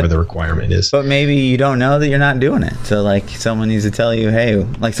or whatever the requirement is. But maybe you don't know that you're not doing it. So like someone needs to tell you, hey,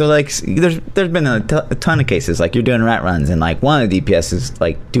 like, so like there's been a ton of cases like you're doing rat runs and like one of the DPS is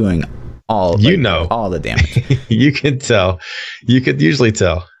like doing all the damage. You can tell. You could usually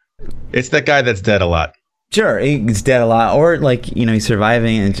tell. It's that guy that's dead a lot. Sure, he's dead a lot, or like he's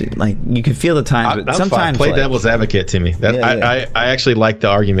surviving, and like you can feel the times. But sometimes play devil's advocate to me. I actually like the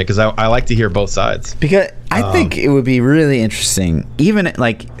argument because I like to hear both sides. Because I think it would be really interesting, even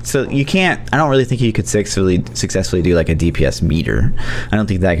like so you can't. I don't really think you could successfully do like a DPS meter. I don't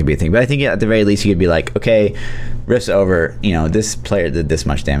think that could be a thing. But I think at the very least you could be like, okay, rift's over. This player did this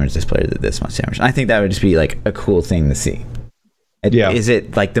much damage. This player did this much damage. I think that would just be like a cool thing to see. Is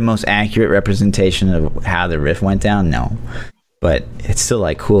it like the most accurate representation of how the rift went down? No, but it's still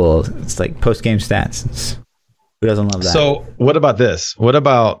like cool. It's like post game stats. Who doesn't love that? So what about this? What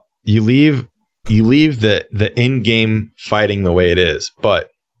about you leave the in game fighting the way it is, but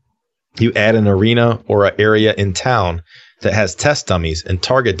you add an arena or an area in town that has test dummies and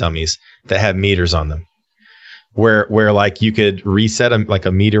target dummies that have meters on them, where like you could reset them, like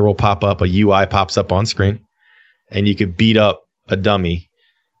a meter will pop up, a UI pops up on screen, and you could beat up a dummy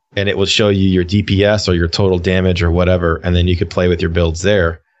and it will show you your DPS or your total damage or whatever, and then you could play with your builds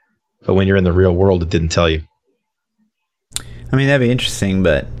there. But when you're in the real world, it didn't tell you. I mean, that'd be interesting,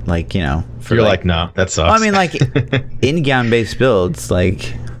 but like, you're like, no, that sucks. Well, I mean, like in-game based builds,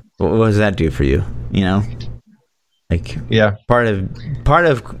 like what does that do for you? Like part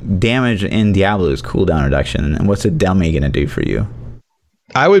of damage in Diablo is cooldown reduction, and what's a dummy gonna do for you?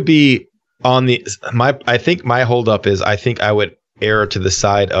 I would be on I think my holdup is I think I would err to the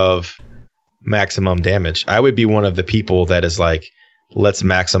side of maximum damage. I would be one of the people that is like, let's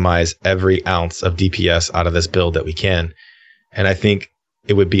maximize every ounce of DPS out of this build that we can. And I think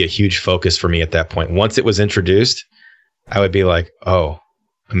it would be a huge focus for me at that point. Once it was introduced, I would be like, oh,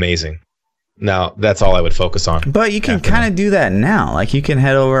 amazing. Now that's all I would focus on. But you can kind of do that now. Like you can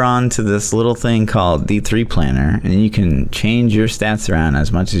head over onto this little thing called D3 Planner, and you can change your stats around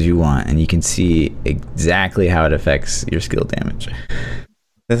as much as you want, and you can see exactly how it affects your skill damage.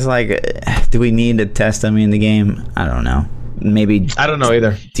 It's like, do we need a test dummy in the game? I don't know. Maybe I don't know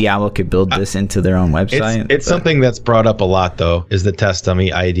either. Diablo could build this into their own website. It's something that's brought up a lot, though, is the test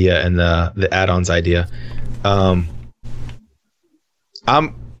dummy idea and the add-ons idea.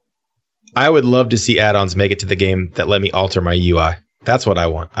 I would love to see add-ons make it to the game that let me alter my UI. That's what I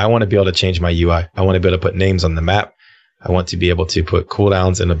want. I want to be able to change my UI. I want to be able to put names on the map. I want to be able to put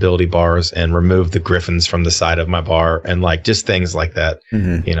cooldowns and ability bars and remove the griffins from the side of my bar and like just things like that,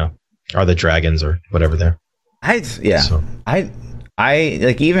 or the dragons or whatever they're. I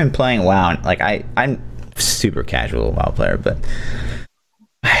like even playing WoW, like I'm super casual WoW player, but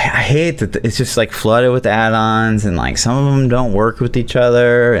I hate that it's just like flooded with add-ons, and like some of them don't work with each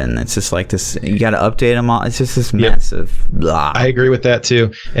other, and it's just like this. You got to update them all. It's just this mess of blah. I agree with that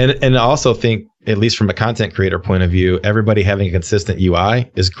too, and I also think, at least from a content creator point of view, everybody having a consistent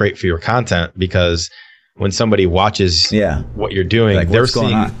UI is great for your content, because when somebody watches what you're doing, like, they're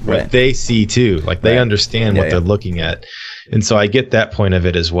seeing what they see too. Like they understand what they're looking at, and so I get that point of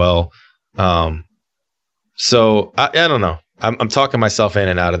it as well. So I don't know. I'm talking myself in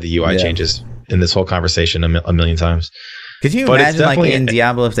and out of the UI changes in this whole conversation a million times. Could you imagine, like in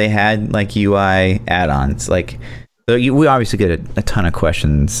Diablo, if they had like UI add-ons? Like, we obviously get a ton of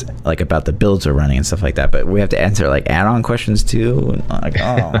questions like about the builds we're running and stuff like that, but we have to answer like add-on questions too. And, like,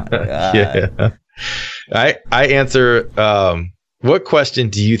 oh my god. I answer. What question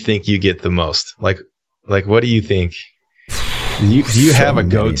do you think you get the most? Like what do you think? Do you have a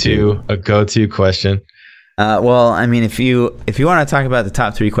go-to question? Well, I mean, if you want to talk about the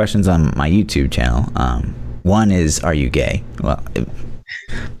top 3 questions on my YouTube channel, one is, are you gay? Well,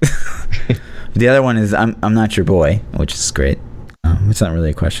 the other one is, I'm not your boy, which is great. It's not really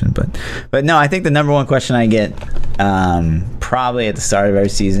a question, but no, I think the number one question I get probably at the start of every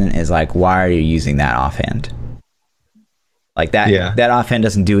season is like, why are you using that offhand? Like that offhand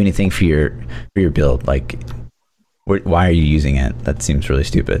doesn't do anything for your build. Like, why are you using it? That seems really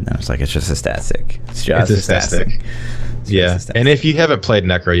stupid. And I was like, it's just a stat stick. It's a stat stick. Yeah. And if you haven't played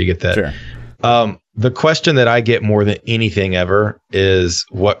Necro, you get that. Sure. The question that I get more than anything ever is,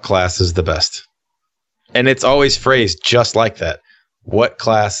 what class is the best? And it's always phrased just like that. What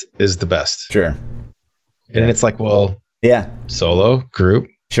class is the best? Sure. And it's like, well, solo, group.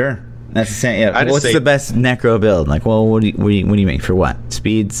 Sure. That's the same. Yeah. What's the best Necro build? Like, well, what do you mean for what?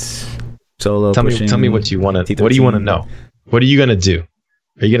 Speeds? Solo, tell me what you want to. What do you want to know? What are you going to do?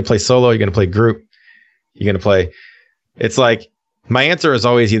 Are you going to play solo? Are you going to play group? You're going to play. It's like, my answer is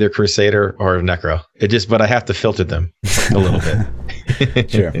always either Crusader or Necro. But I have to filter them a little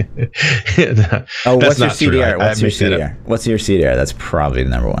bit. Sure. What's your CDR? What's your CDR? That's probably the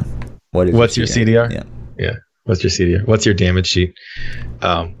number one. What's your CDR? Yeah. What's your CDR? What's your damage sheet?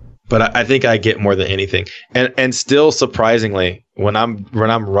 But I think I get more than anything, and still surprisingly, when I'm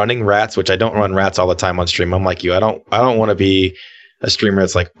running rats, which I don't run rats all the time on stream. I'm like you. I don't want to be a streamer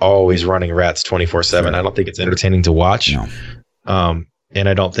that's like always running rats 24/7. I don't think it's entertaining to watch. No. And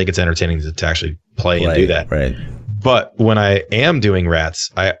I don't think it's entertaining to actually play and do that. Right. But when I am doing rats,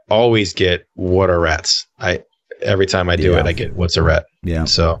 I always get, what are rats? Every time I do it, I get, what's a rat? Yeah.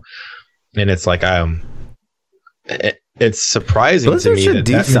 So, and it's like it's surprising to me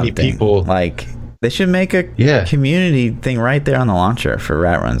that many people, like, they should make a community thing right there on the launcher for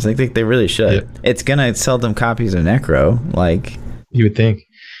rat runs. I think they really should. Yeah. It's gonna sell them copies of Necro, like you would think.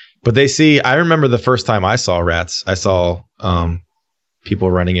 But I remember the first time I saw rats, I saw people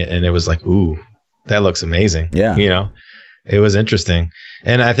running it, and it was like, ooh, that looks amazing. Yeah. It was interesting.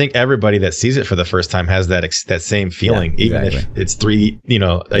 And I think everybody that sees it for the first time has that same feeling, even if it's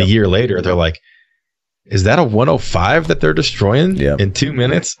a year later, they're like, is that a 105 that they're destroying in 2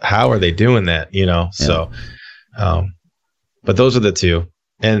 minutes? How are they doing that? So, but those are the two.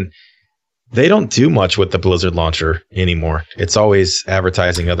 And they don't do much with the Blizzard launcher anymore. It's always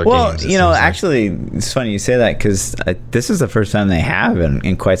advertising other games. Well, actually, it's funny you say that, because this is the first time they have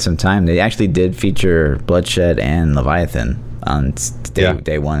in quite some time. They actually did feature Bloodshed and Leviathan on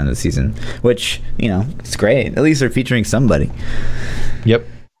day one of the season, which, it's great. At least they're featuring somebody. Yep.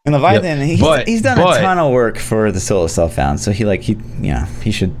 And Leviathan, he's done a ton of work for the solo self-found, so he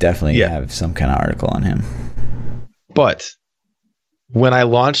should definitely have some kind of article on him. But when I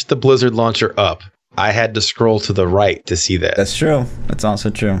launched the Blizzard launcher up, I had to scroll to the right to see that. That's true. That's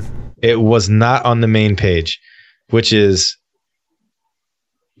also true. It was not on the main page, which is,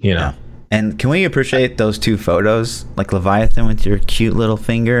 And can we appreciate those two photos, like Leviathan with your cute little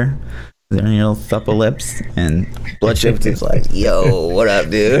finger? their little supple lips, and Bloodshift is like, "Yo, what up,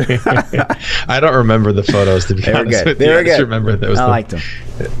 dude?" I don't remember the photos, to be honest with you. They were good. I just remember those. I liked them.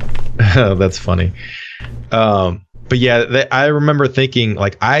 Oh, that's funny. But yeah, I remember thinking,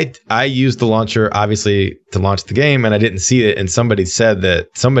 like, I used the launcher obviously to launch the game, and I didn't see it, and somebody said that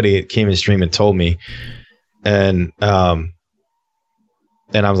somebody came in stream and told me, and I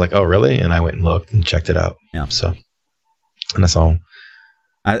was like, oh really? And I went and looked and checked it out. Yeah. So, and that's all.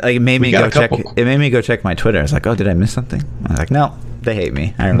 It made me go check. It made me go check my Twitter. I was like, oh, did I miss something? I was like, no, they hate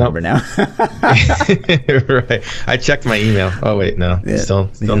me. I remember now. Right. I checked my email. Oh wait, no, still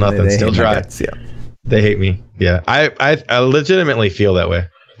nothing. Still dry. Yeah. They hate me. Yeah, I legitimately feel that way,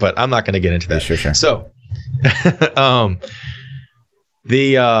 but I'm not going to get into that. Sure. So,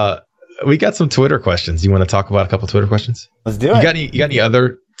 we got some Twitter questions. You want to talk about a couple Twitter questions? Let's do it. You got any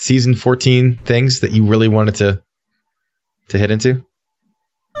other season 14 things that you really wanted to hit into?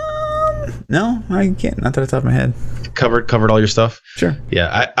 No, I can't. Not to the top of my head. Covered all your stuff. Sure.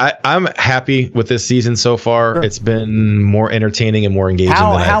 Yeah, I'm happy with this season so far. Sure. It's been more entertaining and more engaging than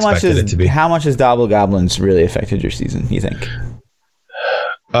I expected it to be. How much has Diablo Goblins really affected your season, you think?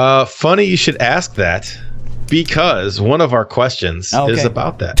 Funny you should ask that, because one of our questions is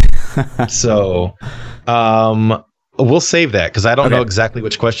about that. So, we'll save that, because I don't know exactly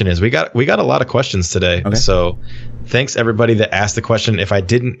which question is. We got a lot of questions today. Okay. So thanks everybody that asked the question. If I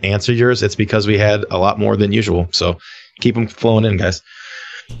didn't answer yours, it's because we had a lot more than usual. So keep them flowing in, guys.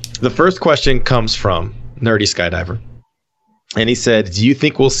 The first question comes from Nerdy Skydiver. And he said, do you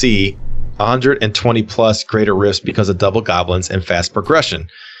think we'll see 120 plus greater rifts because of double goblins and fast progression?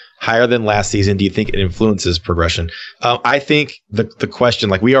 Higher than last season, do you think it influences progression? I think the question,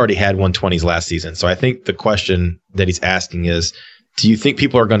 like, we already had 120s last season. So I think the question that he's asking is, do you think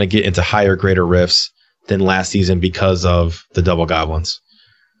people are going to get into higher, greater rifts than last season because of the double goblins?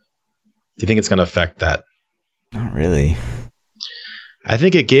 Do you think it's going to affect that? Not really. I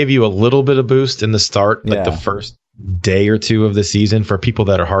think it gave you a little bit of boost in the start, like the first day or two of the season, for people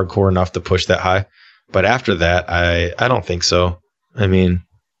that are hardcore enough to push that high. But after that, I don't think so. I mean,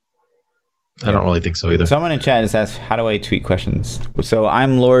 I don't really think so either. Someone in chat has asked, how do I tweet questions? So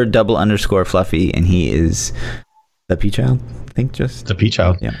I'm Lord _Fluffy, and he is ThaPchild, I think. Just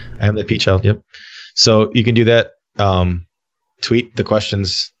ThaPchild. Yeah, I am ThaPchild. Yep. So you can do that. Tweet the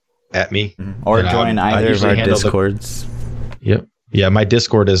questions at me, or join either of our Discords. Yep. Yeah, my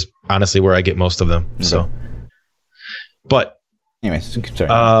Discord is honestly where I get most of them. Okay. So, but anyways,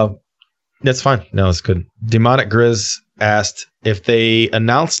 sorry. That's fine. No, it's good. Demonic Grizz asked, if they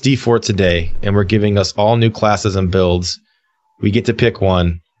announce D4 today and we're giving us all new classes and builds, we get to pick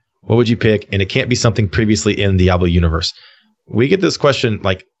one. What would you pick? And it can't be something previously in the Diablo universe. We get this question,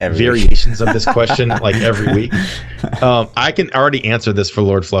 like variations of this question, like every week. I can already answer this for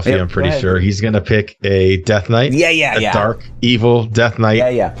Lord Fluffy. I'm pretty sure he's going to pick a Death Knight. Yeah. Dark, evil Death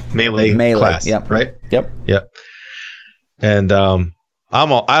Knight. Melee class. Yep. Right? Yep. And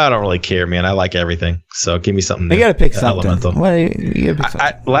I don't really care, man. I like everything. So give me something new. You got to pick something. Elemental. You gotta pick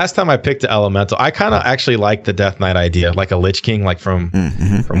something. Last time I picked the Elemental, I kind of actually like the Death Knight idea, like a Lich King, like from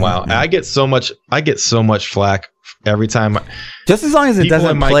WoW. I get so much flack every time. Just as long as it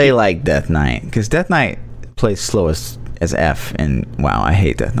doesn't play like Death Knight, because Death Knight plays slow as F, and WoW. I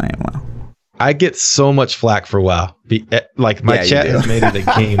hate Death Knight in WoW. I get so much flack for WoW. Like my chat has made it a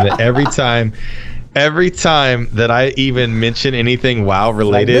game that every time that I even mention anything WoW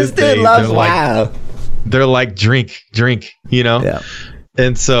related, they're like drink, you know? Yeah.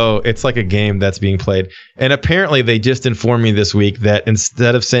 And so it's like a game that's being played. And apparently they just informed me this week that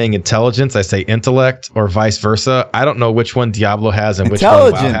instead of saying intelligence, I say intellect, or vice versa. I don't know which one Diablo has and which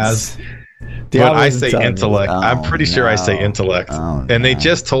one WoW has. But I say intellect. I'm pretty sure I say intellect. And they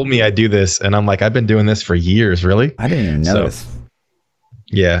just told me I do this, and I'm like, I've been doing this for years, really? I didn't even know this.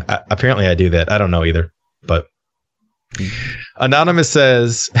 Yeah, apparently I do that. I don't know either, but Anonymous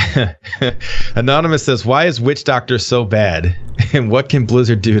says, why is Witch Doctor so bad? And what can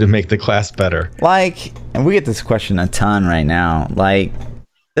Blizzard do to make the class better? Like, and we get this question a ton right now. Like,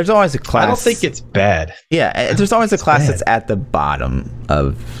 there's always a class. I don't think it's bad. Yeah, there's always a class that's at the bottom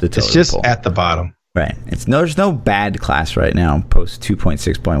of the totem pole. It's just at the bottom. Right. There's no bad class right now post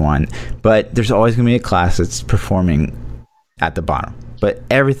 2.6.1, but there's always going to be a class that's performing at the bottom. But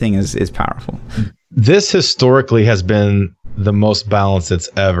everything is powerful. This historically has been the most balanced it's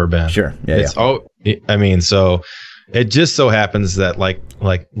ever been. Sure. Yeah. I mean, so it just so happens that like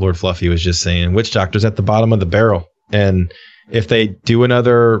Lord Fluffy was just saying, Witch Doctor's at the bottom of the barrel. And if they do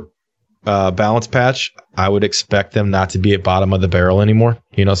another balance patch, I would expect them not to be at bottom of the barrel anymore.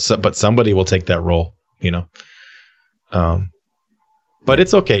 You know, but somebody will take that role, you know. But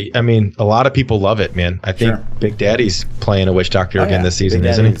it's okay. I mean, a lot of people love it, man. I think Big Daddy's playing a Witch Doctor again this season,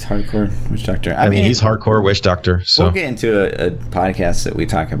 isn't he? Hardcore Witch Doctor. I mean, he's hardcore Witch Doctor. So we'll get into a podcast that we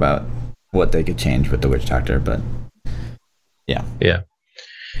talk about what they could change with the Witch Doctor, but yeah.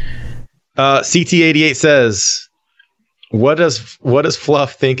 CT88 says, What does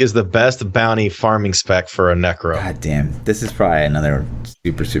Fluff think is the best bounty farming spec for a Necro? God damn. This is probably another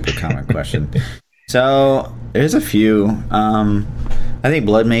super common question. So there's a few. I think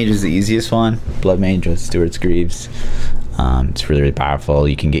Blood Mage is the easiest one. Blood Mage with Stewart's Greaves. It's really powerful.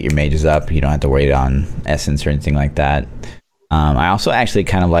 You can get your mages up. You don't have to wait on essence or anything like that. I also actually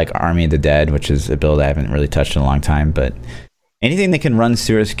kind of like Army of the Dead, which is a build I haven't really touched in a long time, but anything that can run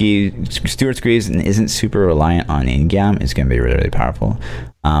Stewart's Greaves and isn't super reliant on Ingam is going to be really powerful.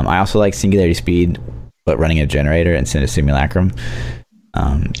 I also like Singularity Speed, but running a generator instead of Simulacrum.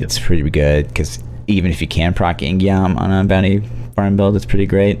 It's pretty good because even if you can proc Ingam on a bounty farm build, it's pretty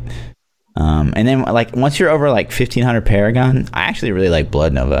great. And then like once you're over like 1500 Paragon, I actually really like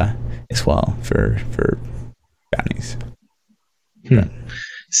Blood Nova as well for bounties.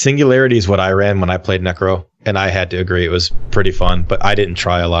 Singularity is what I ran when I played Necro, and I had to agree it was pretty fun, but I didn't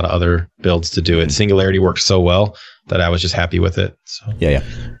try a lot of other builds to do it. Singularity worked so well that I was just happy with it. So yeah.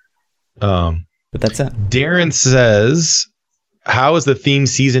 But that's it. Darren says, how has the theme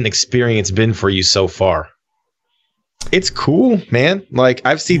season experience been for you so far? It's cool, man. Like,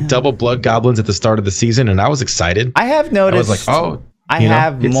 I've seen double blood goblins at the start of the season, and I was excited. I have noticed. I was like, oh, I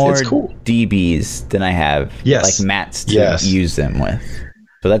have more cool DBs than I have like mats to use them with.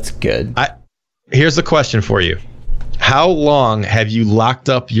 So that's good. Here's a question for you. How long have you locked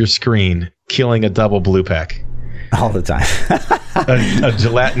up your screen killing a double blue pack? All the time. a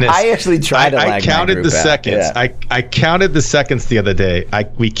gelatinous. I actually tried to I counted the seconds. Yeah. I counted the seconds the other day.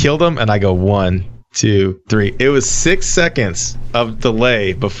 We killed them, and I go 1, 2, 3. It was 6 seconds of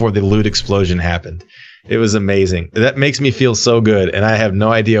delay before the loot explosion happened. It was amazing. That makes me feel so good, and I have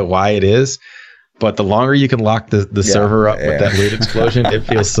no idea why it is. But the longer you can lock the server up with that loot explosion, it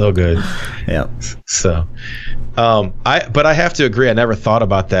feels so good. Yeah. So, but I have to agree. I never thought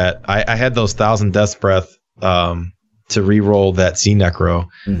about that. I had those 1,000 Death's Breath to re-roll that Sea Necro,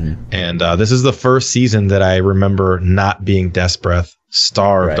 and this is the first season that I remember not being Death's Breath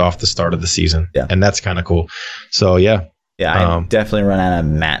starved off the start of the season, and that's kind of cool. So I definitely run out of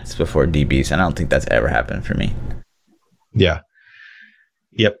mats before DBs, and I don't think that's ever happened for me. Yep,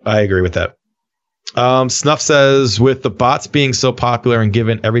 I agree with that. Snuff says, with the bots being so popular and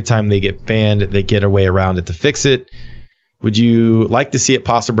given every time they get banned, they get a way around it to fix it. Would you like to see it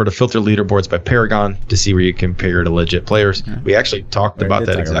possible to filter leaderboards by Paragon to see where you compare to legit players? Yeah. We actually talked about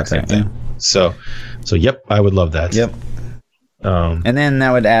that exact same thing. So yep, I would love that. Yep. And then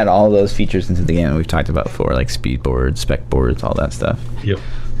that would add all those features into the game that we've talked about before, like speed boards, spec boards, all that stuff. Yep.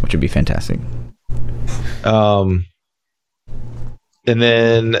 Which would be fantastic. And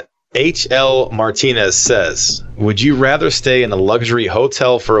then HL Martinez says, would you rather stay in a luxury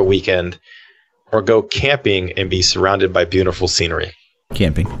hotel for a weekend or go camping and be surrounded by beautiful scenery?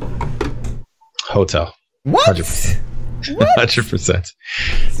 Camping. Hotel. What? 100%. 100%.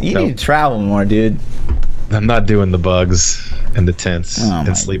 You need to travel more, dude. I'm not doing the bugs and the tents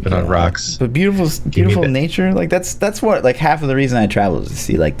and sleeping on rocks. But beautiful nature, like that's what, like, half of the reason I travel is to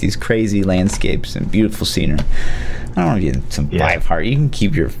see like these crazy landscapes and beautiful scenery. I don't want to get some 5-star. You can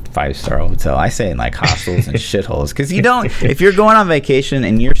keep your 5-star hotel. I say in like hostels and shitholes, because you don't. If you're going on vacation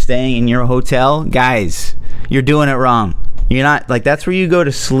and you're staying in your hotel, guys, you're doing it wrong. You're not, like, that's where you go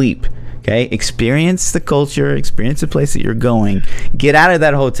to sleep. Okay, experience the culture, experience the place that you're going. Get out of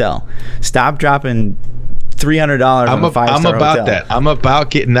that hotel. Stop dropping $300 on a 5-star hotel. I'm about that. I'm about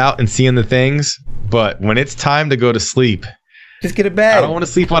getting out and seeing the things. But when it's time to go to sleep, just get a bed. I don't want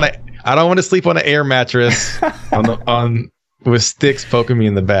to sleep on an air mattress with sticks poking me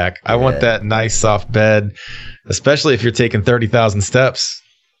in the back. I want that nice soft bed, especially if you're taking 30,000 steps.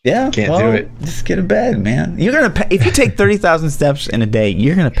 Yeah, can't do it. Just get a bed, man. You're gonna if you take 30,000 steps in a day,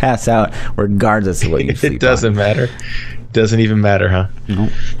 you're gonna pass out regardless of what you sleep. It doesn't matter. Doesn't even matter, huh?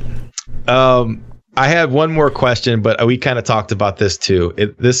 No. I had one more question, but we kind of talked about this too.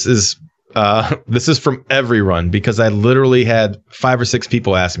 This is from everyone, because I literally had 5 or 6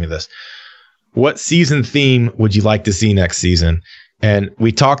 people ask me this. What season theme would you like to see next season? And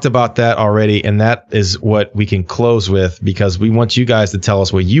we talked about that already, and that is what we can close with, because we want you guys to tell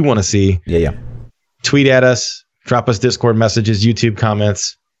us what you want to see. Yeah. Tweet at us, drop us Discord messages, YouTube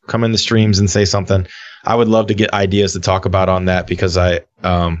comments, come in the streams and say something. I would love to get ideas to talk about on that, because I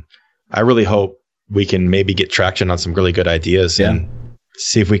really hope we can maybe get traction on some really good ideas and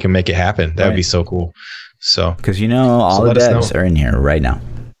see if we can make it happen. That would be so cool. So because all the devs are in here right now.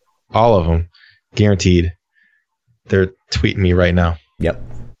 All of them, guaranteed. They're tweeting me right now. Yep.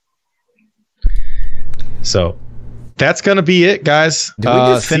 So that's gonna be it, guys. Did we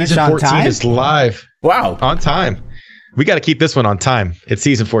just finish season on 14 time? is live. Wow, on time. We got to keep this one on time. It's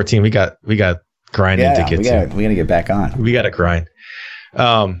season 14. We got grinding to get to. We gotta get back on. We got to grind.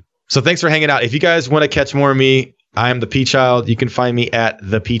 So thanks for hanging out. If you guys want to catch more of me, I am ThaPchild. You can find me at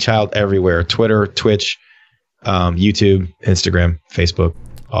ThaPchild everywhere: Twitter, Twitch, YouTube, Instagram, Facebook,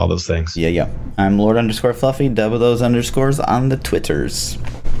 all those things. Yeah. I'm Lord_Fluffy. Double those underscores on the Twitters.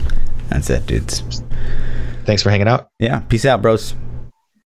 That's it, dudes. Thanks for hanging out. Yeah. Peace out, bros.